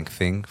surprising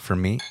thing for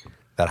me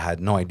that I had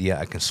no idea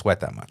I can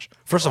sweat that much.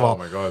 First of all,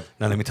 my God.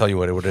 Now let me tell you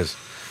what it is.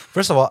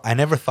 First of all, I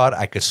never thought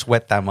I could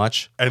sweat that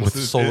much with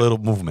so little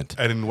movement.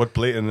 And in what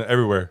play? And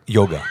everywhere.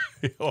 Yoga.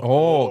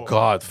 Oh,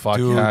 God. Fuck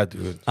Dude. yeah,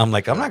 dude. I'm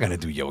like, I'm not gonna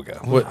do yoga.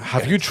 What,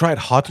 have you tried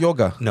hot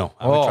yoga? No,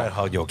 I haven't tried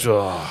hot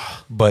yoga.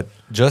 But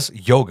just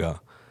yoga,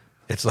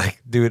 it's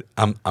like, dude,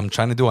 I'm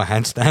trying to do a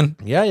handstand.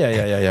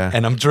 Yeah.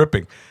 And I'm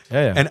dripping.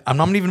 Yeah. And I'm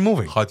not even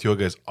moving. Hot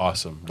yoga is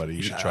awesome, buddy.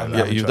 You should try that.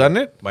 Yeah, you've done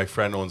it? My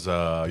friend owns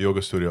a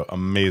yoga studio.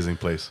 Amazing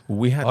place.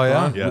 We had Oh, yeah?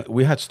 gone. Yeah.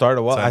 We had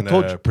started. Well, It's I on,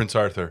 told you. Prince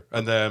Arthur.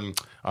 And then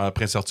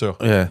Prince Arthur.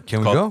 Yeah. Can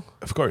we Called- go?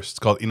 Of course. It's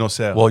called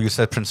Inocer. Well, you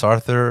said Prince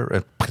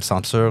Arthur, Prince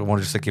Arthur. Why don't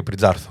you say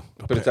Prince Arthur?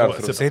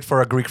 Say it for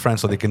our Greek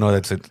friends so they can know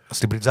that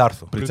it's Prince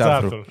Arthur.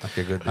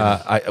 Okay, good.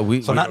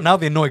 So now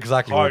they know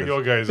exactly what Hot it is.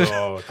 yoga is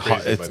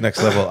crazy. It's buddy.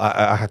 next level.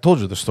 I had told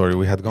you the story.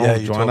 We had gone Yeah,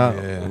 with you told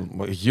Joanna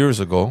me, years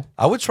ago.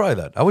 I would try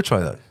that.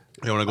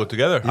 You want to go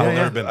together? I've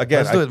never been. Again,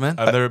 Let's do it, man.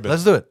 I've never been.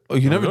 Let's do it. Oh,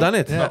 you never go? done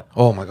it? Yeah.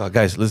 Oh my God,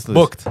 guys, let's do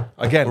Booked. this.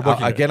 Again, We're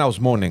booking I was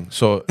moaning.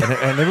 So and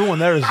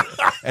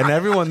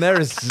everyone there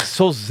is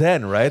so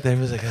zen, right?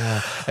 Everyone's like,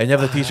 and you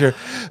have the teacher,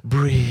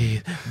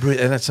 breathe.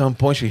 And at some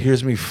point she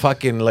hears me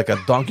fucking like a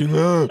donkey in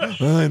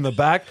the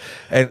back,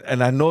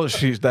 and I know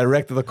she's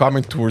directed the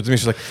comment towards me.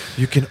 She's like,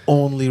 you can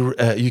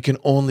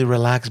only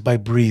relax by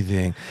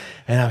breathing.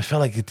 And I felt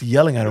like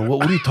yelling at her.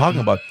 What are you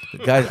talking about,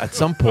 guys? At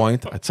some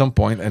point,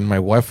 and my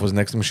wife was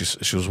next to me.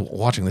 She was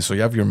watching this. So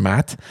you have your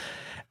mat,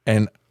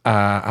 and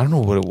I don't know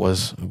what it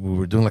was. We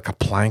were doing like a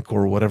plank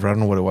or whatever. I don't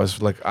know what it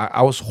was. Like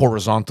I was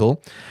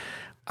horizontal.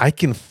 I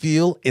can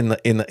feel in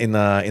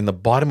the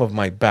bottom of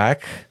my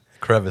back.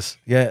 Crevice.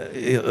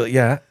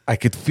 Yeah. I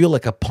could feel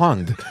like a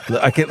pond.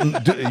 I can,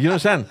 you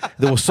understand?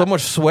 There was so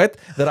much sweat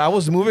that I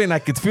was moving, and I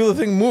could feel the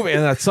thing moving.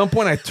 And at some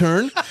point, I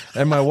turned,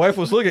 and my wife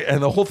was looking,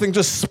 and the whole thing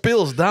just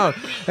spills down.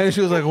 And she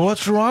was like,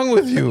 "What's wrong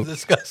with you?"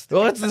 Disgusting.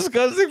 Well, it's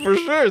disgusting for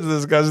sure. It's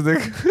disgusting.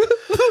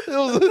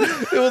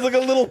 it was like a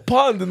little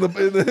pond in the.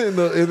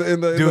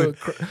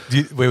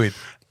 Dude, wait.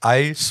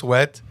 I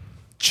sweat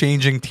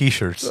changing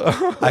t-shirts.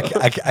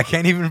 I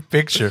can't even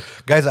picture.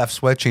 Guys, I've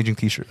sweat changing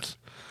t-shirts.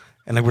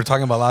 And like we were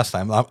talking about last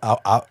time,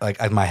 I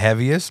like at my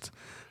heaviest,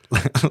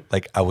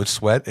 like I would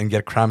sweat and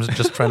get cramps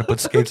just trying to put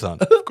skates on.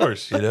 Of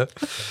course. You know?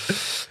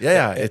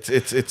 Yeah,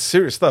 it's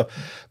serious stuff.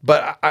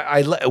 But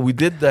we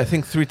did, I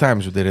think 3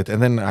 times we did it,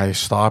 and then I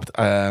stopped.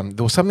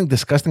 There was something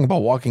disgusting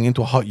about walking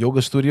into a hot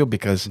yoga studio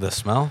because The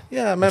smell?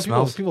 yeah, man, It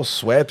smells. people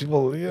sweat.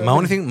 People. Yeah,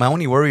 My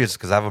only worry is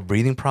because I have a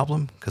breathing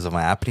problem because of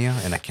my apnea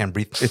and I can't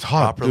breathe it's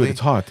hot, properly. dude. It's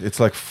hot. It's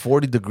like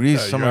 40 degrees,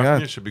 Your something like apnea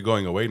that. should be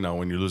going away now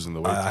when you're losing the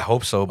weight. I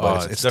hope so,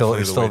 but it's it's still definitely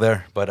it's the still weight.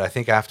 there. But I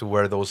think I have to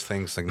wear those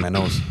things like my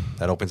nose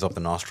that opens up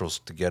the nostrils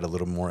to get a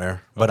little more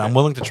air. But I'm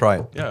willing to try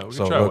it. Yeah, we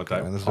can try one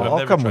time. let's I've do it. I'll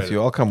never come tried with you.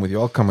 it. I'll come with you.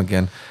 I'll come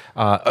again.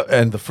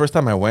 And the first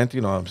time I went, I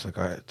was like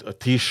a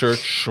t-shirt,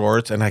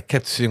 shorts, and I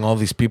kept seeing all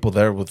these people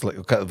there with like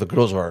the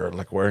girls are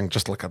like wearing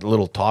just like a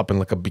little top and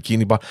like a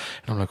bikini bottom.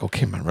 And I'm like,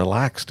 okay, man,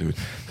 relax, dude.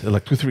 They're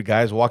like 2-3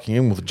 guys walking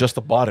in with just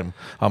the bottom.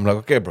 I'm like,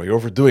 okay, bro, you're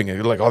overdoing it.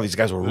 You're like, all these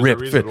guys were There's a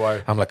ripped, reason fit.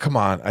 why. I'm like, come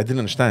on, I didn't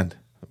understand,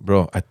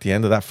 bro. At the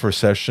end of that first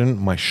session,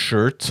 my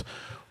shirt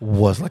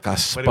was like a But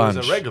sponge. it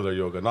was a regular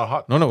yoga, not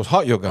hot. No, it was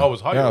hot yoga. Oh, it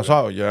was hot yeah, yoga. it was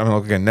hot. Yeah, I mean,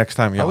 okay, next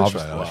time, yeah, I would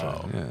obviously. try it, I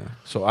would try it. Yeah.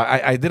 So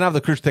I didn't have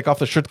the courage to take off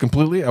the shirt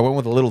completely. I went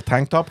with a little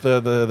tank top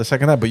the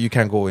second time, but you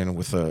can't go in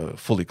with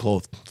fully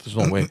clothed. There's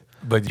no way.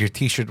 But your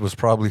t-shirt was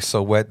probably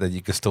so wet that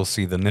you could still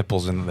see the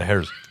nipples and the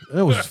hairs.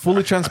 It was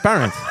fully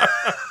transparent.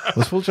 It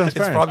was fully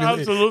transparent.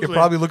 Absolutely. It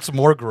probably looks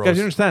more gross. Guys,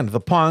 you understand? The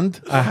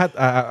pond. I had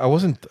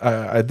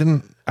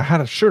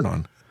a shirt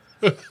on.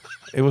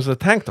 It was a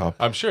tank top.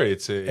 I'm sure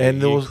it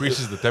And there was-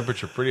 increases the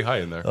temperature pretty high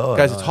in there.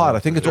 Guys, it's hot. I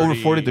think it's over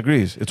 40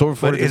 degrees. It's over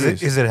 40 But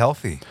degrees. is it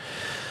healthy?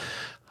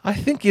 I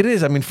think it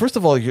is. I mean, first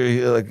of all,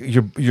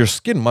 your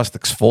skin must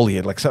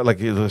exfoliate. Like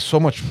there's so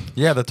much.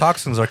 Yeah, the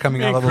toxins are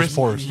coming out of those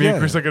pores. Me and Yeah.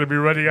 Chris are going to be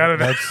running out of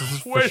that.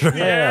 Sweat in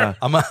the air.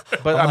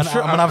 But I'm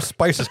sure- I'm gonna have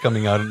spices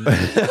coming out. And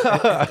pieces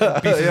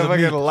Yeah, of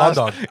meat, fucking hot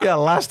dog.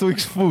 last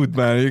week's food,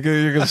 man. You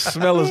can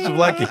smell it,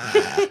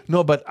 Blackie.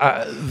 No, but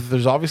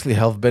there's obviously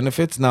health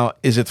benefits. Now,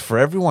 is it for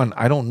everyone?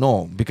 I don't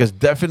know because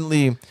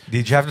definitely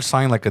Did you have to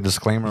sign like a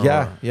disclaimer?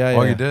 Yeah, or- yeah,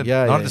 Oh, yeah. you did.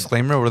 Yeah, Not yeah. a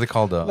disclaimer. What are they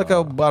called? like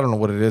I don't know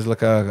what it is,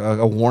 like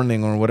a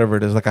warning or whatever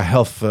it is, like a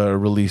health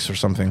release or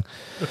something.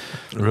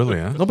 Really?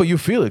 Huh? No, but you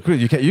feel it.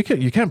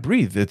 You can't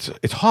breathe.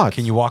 It's hot.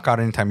 Can you walk out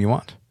anytime you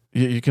want?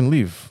 You can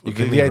leave. You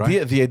can the leave, idea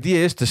right? the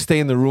idea is to stay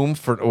in the room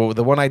for.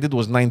 The one I did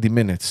was 90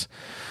 minutes.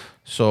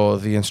 So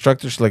the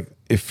instructor's like,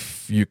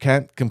 if you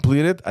can't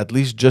complete it, at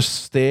least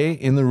just stay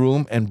in the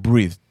room and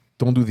breathe.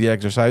 Don't do the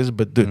exercise,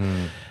 but do.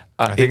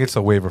 I think it's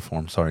a waiver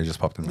form. Sorry, it just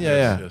popped in. My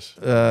head.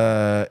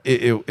 Yeah.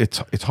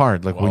 Yes. It's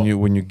hard. Like when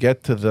Wow. you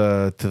get to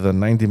the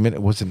 90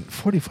 minute, was it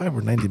 45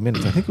 or 90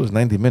 minutes? I think it was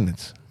 90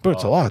 minutes. But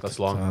it's a Wow, lot. that's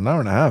long. It's an hour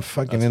and a half.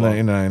 Fucking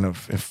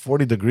That's in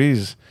 40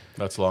 degrees,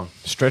 That's long.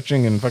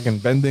 stretching and fucking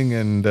bending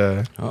and.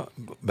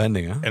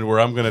 Bending, huh? And where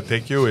I'm gonna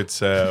take you, it's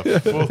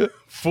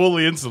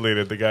fully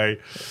insulated. The guy,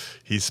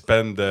 he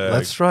spent.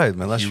 Let's try it,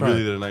 man. Let's he try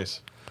really it. did it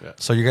nice. Yeah.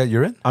 So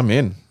you're in? I'm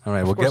in. All right,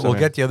 Of we'll course I'm in.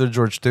 get the other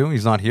George too.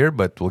 He's not here,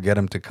 but we'll get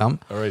him to come.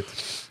 All right.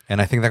 And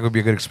I think that would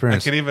be a good I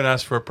experience. can even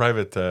ask for a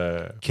private.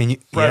 Can you?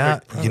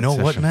 private You know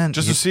what, session. man?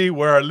 Just you, to see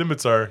where our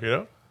limits are. You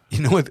know.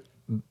 you know what?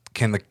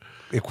 Can the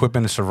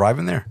equipment survive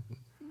in there?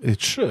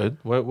 It should.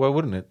 Why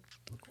wouldn't it?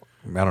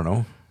 I don't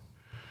know.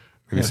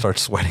 Maybe start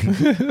sweating.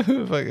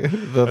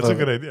 That's a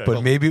good idea.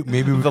 But maybe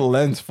The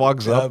lens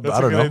fogs up. That's I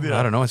a don't good know. idea.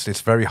 I don't know.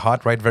 It's very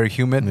hot, right? Very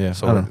humid. Yeah.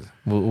 So I don't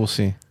know. We'll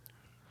see.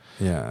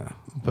 yeah.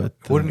 But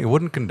It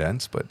wouldn't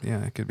condense, but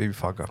yeah, it could maybe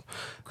fog up.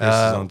 Chris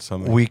is on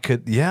something. We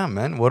could, yeah,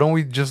 man. Why don't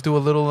we just do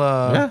a little,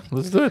 yeah,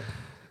 let's do it.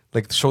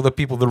 like show the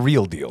people the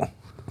real deal?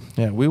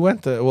 Yeah, we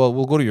went. Well,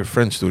 we'll go to your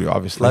friend's studio,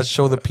 obviously. Let's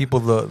show the people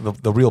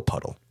the real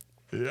puddle.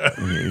 Yeah.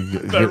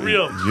 The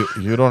real.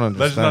 You don't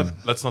understand.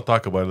 Let's not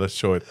talk about it. Let's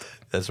show it.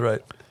 That's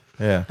right.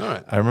 Yeah. All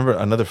right. I remember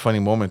another funny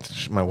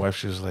moment. My wife,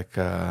 she was like,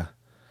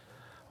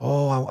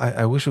 "Oh,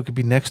 I wish we could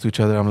be next to each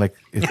other." I'm like,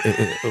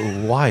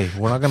 "Why?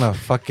 We're not gonna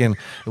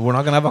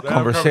have a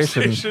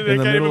conversation conversation. in I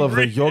the can't middle even of the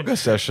breathe. yoga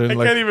session." I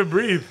like, can't even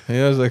breathe.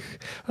 I was like,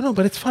 "Oh no,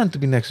 but it's fun to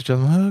be next to each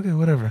other." I'm like, okay,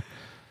 whatever.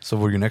 So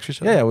were you next to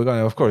each other? Yeah, we're going.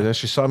 Of course. Yeah,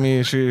 she saw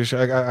me. She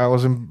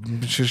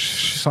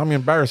saw me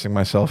embarrassing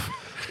myself.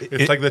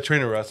 It's like the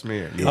trainer asked me.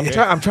 You I'm okay?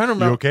 trying to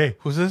remember. You okay?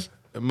 Who's this?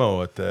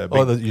 Mo at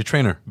Oh, your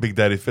trainer. Big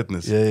Daddy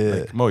Fitness.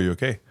 Yeah. Like, Mo, you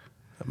okay?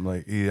 I'm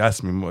like, he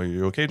asked me, Mo,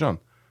 you okay, John? I'm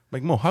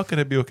like, Mo, how can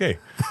I be okay?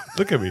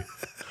 Look at me.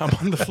 I'm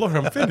on the floor.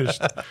 I'm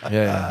finished.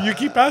 Yeah. You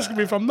keep asking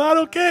me if I'm not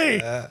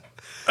okay.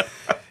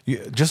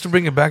 Just to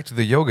bring it back to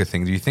the yoga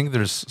thing, do you think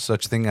there's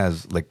such thing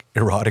as like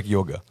erotic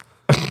yoga?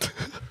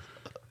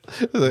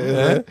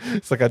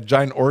 It's like a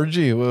giant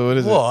orgy. What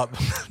is it? Well,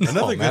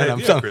 Another good I'm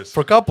idea, telling- Chris.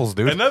 for couples,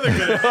 dude. Another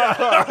good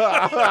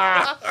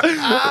idea.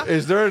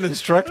 Is there an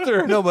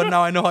instructor? No, but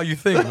now I know how you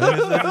think, man.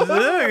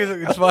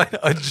 It's fine.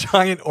 A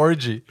giant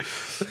orgy.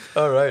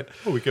 All right.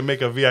 We can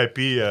make a VIP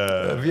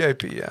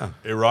VIP, yeah.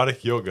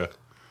 erotic yoga.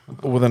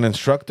 With an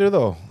instructor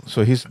though,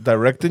 so he's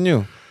directing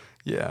you.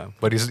 Yeah.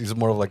 But he's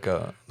more of like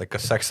a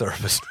sex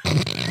therapist.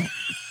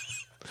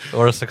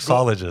 Or a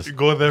sexologist. You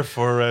go there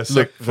for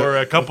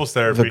couples The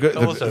therapy. good,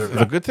 Couples therapy.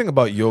 the good thing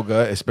about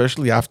yoga,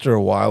 especially after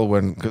a while,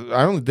 cause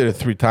I only did it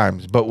 3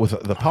 times, but with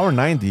the Power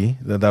 90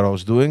 that I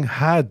was doing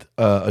had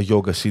a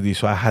yoga CD,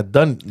 so I had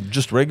done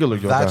just regular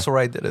yoga. That's where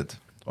I did it.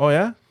 Oh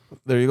yeah,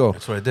 there you go.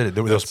 That's where I did it.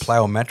 There were those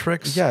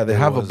plyometrics. Yeah, they There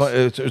have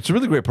was it's a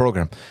really great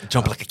program.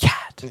 jump like a cat.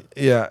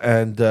 Yeah,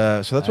 and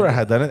so that's where I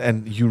had done it.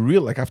 And you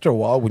like after a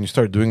while, when you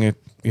start doing it,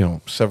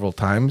 several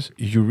times,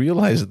 you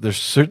realize that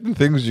there's certain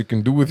things you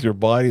can do with your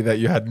body that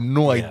you had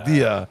no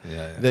idea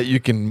that you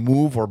can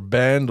move or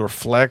bend or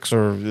flex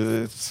or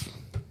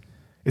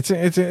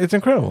it's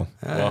incredible.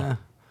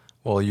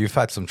 Well, you've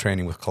had some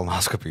training with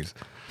colonoscopies.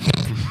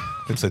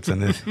 it's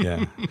in it.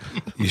 Yeah.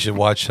 You should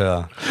watch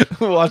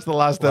Watch the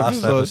last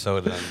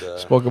episode. and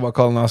Spoke about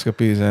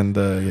colonoscopies and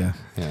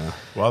yeah.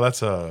 Well,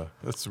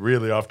 that's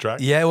really off track.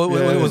 Yeah,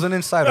 it was an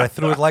insider. I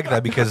threw it like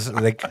that because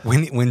like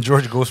when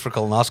George goes for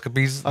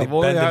colonoscopies, they I've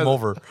only bend him had-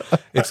 over.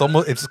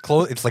 It's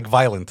close. It's like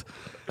violent.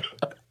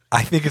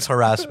 I think it's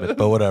harassment,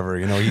 but whatever.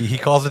 He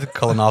calls it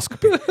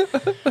colonoscopy.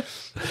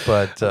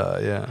 But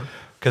yeah,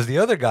 because the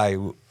other guy,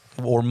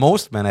 or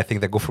most men, I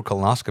think that go for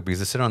colonoscopies,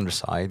 they sit on their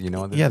side.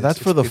 Yeah, that's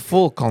for the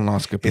full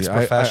colonoscopy. it's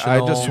I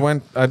professional.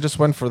 I just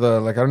went for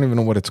the I don't even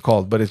know what it's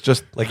called, but it's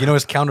just Like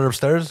his counter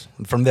upstairs.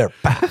 From there,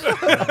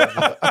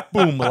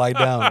 boom, lie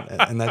down,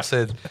 and that's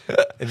it.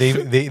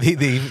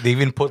 They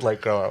even put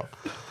like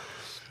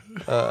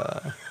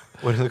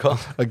what is it called?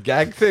 a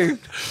gag thing.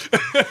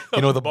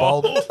 The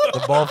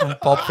ball from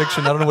Pulp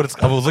Fiction. I don't know what it's.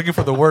 I was looking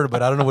for the word,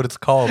 but I don't know what it's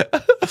called.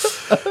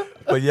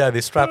 But yeah,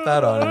 they strap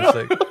that on. And it's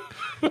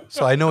like,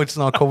 so I know it's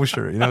not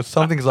kosher.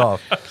 Something's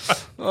off.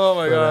 Oh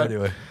my But god.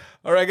 anyway.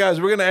 All right, guys,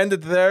 we're going to end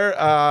it there.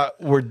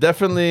 We're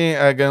definitely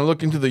going to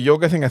look into the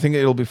yoga thing. I think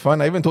it'll be fun.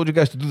 I even told you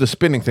guys to do the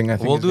spinning thing. I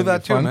think We'll it's do gonna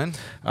that be too, fun.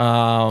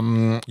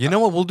 man. You know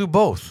what? We'll do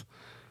both.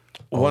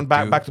 One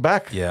dude. back to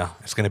back. Yeah,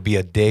 it's gonna be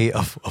a day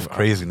of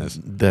craziness.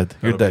 Dead.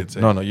 You're That'll be dead.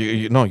 insane.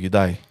 No, you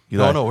die. You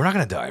die. No, we're not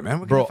gonna die, man.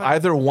 We're Bro, gonna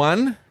either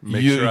one,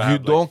 Make you sure I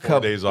have, don't 4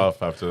 come. days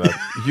off after that.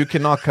 You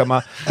cannot come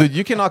out, dude.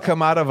 You cannot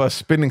come out of a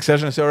spinning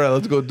session and say, "All right,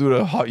 let's go do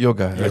the hot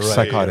yoga." That's right,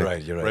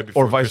 psychotic. you're right. Right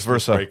Or before vice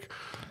Christmas versa.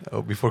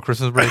 break. before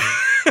Christmas break.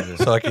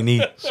 so I can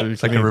eat, so I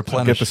can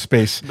replenish. Get the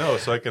space. No,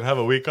 so I can have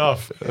a week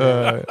off.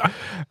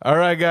 All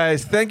right,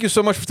 guys. Thank you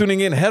so much for tuning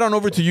in. Head on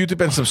over to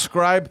YouTube and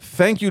subscribe.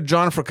 Thank you,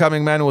 John, for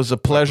coming, man. It was a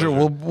pleasure.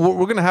 We're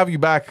going to have you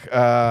back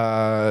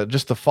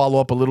just to follow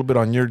up a little bit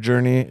on your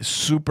journey.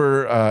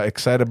 Super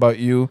excited about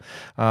you.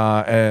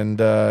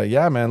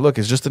 Yeah, man, look,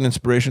 it's just an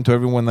inspiration to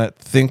everyone that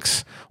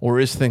thinks or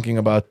is thinking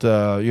about,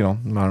 I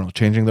don't know,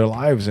 changing their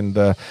lives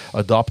and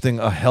adopting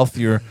a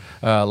healthier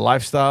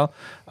lifestyle.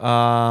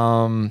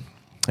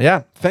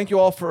 Yeah, thank you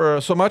all for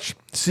so much.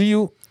 See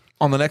you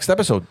on the next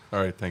episode. All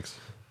right, thanks.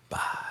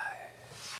 Bye.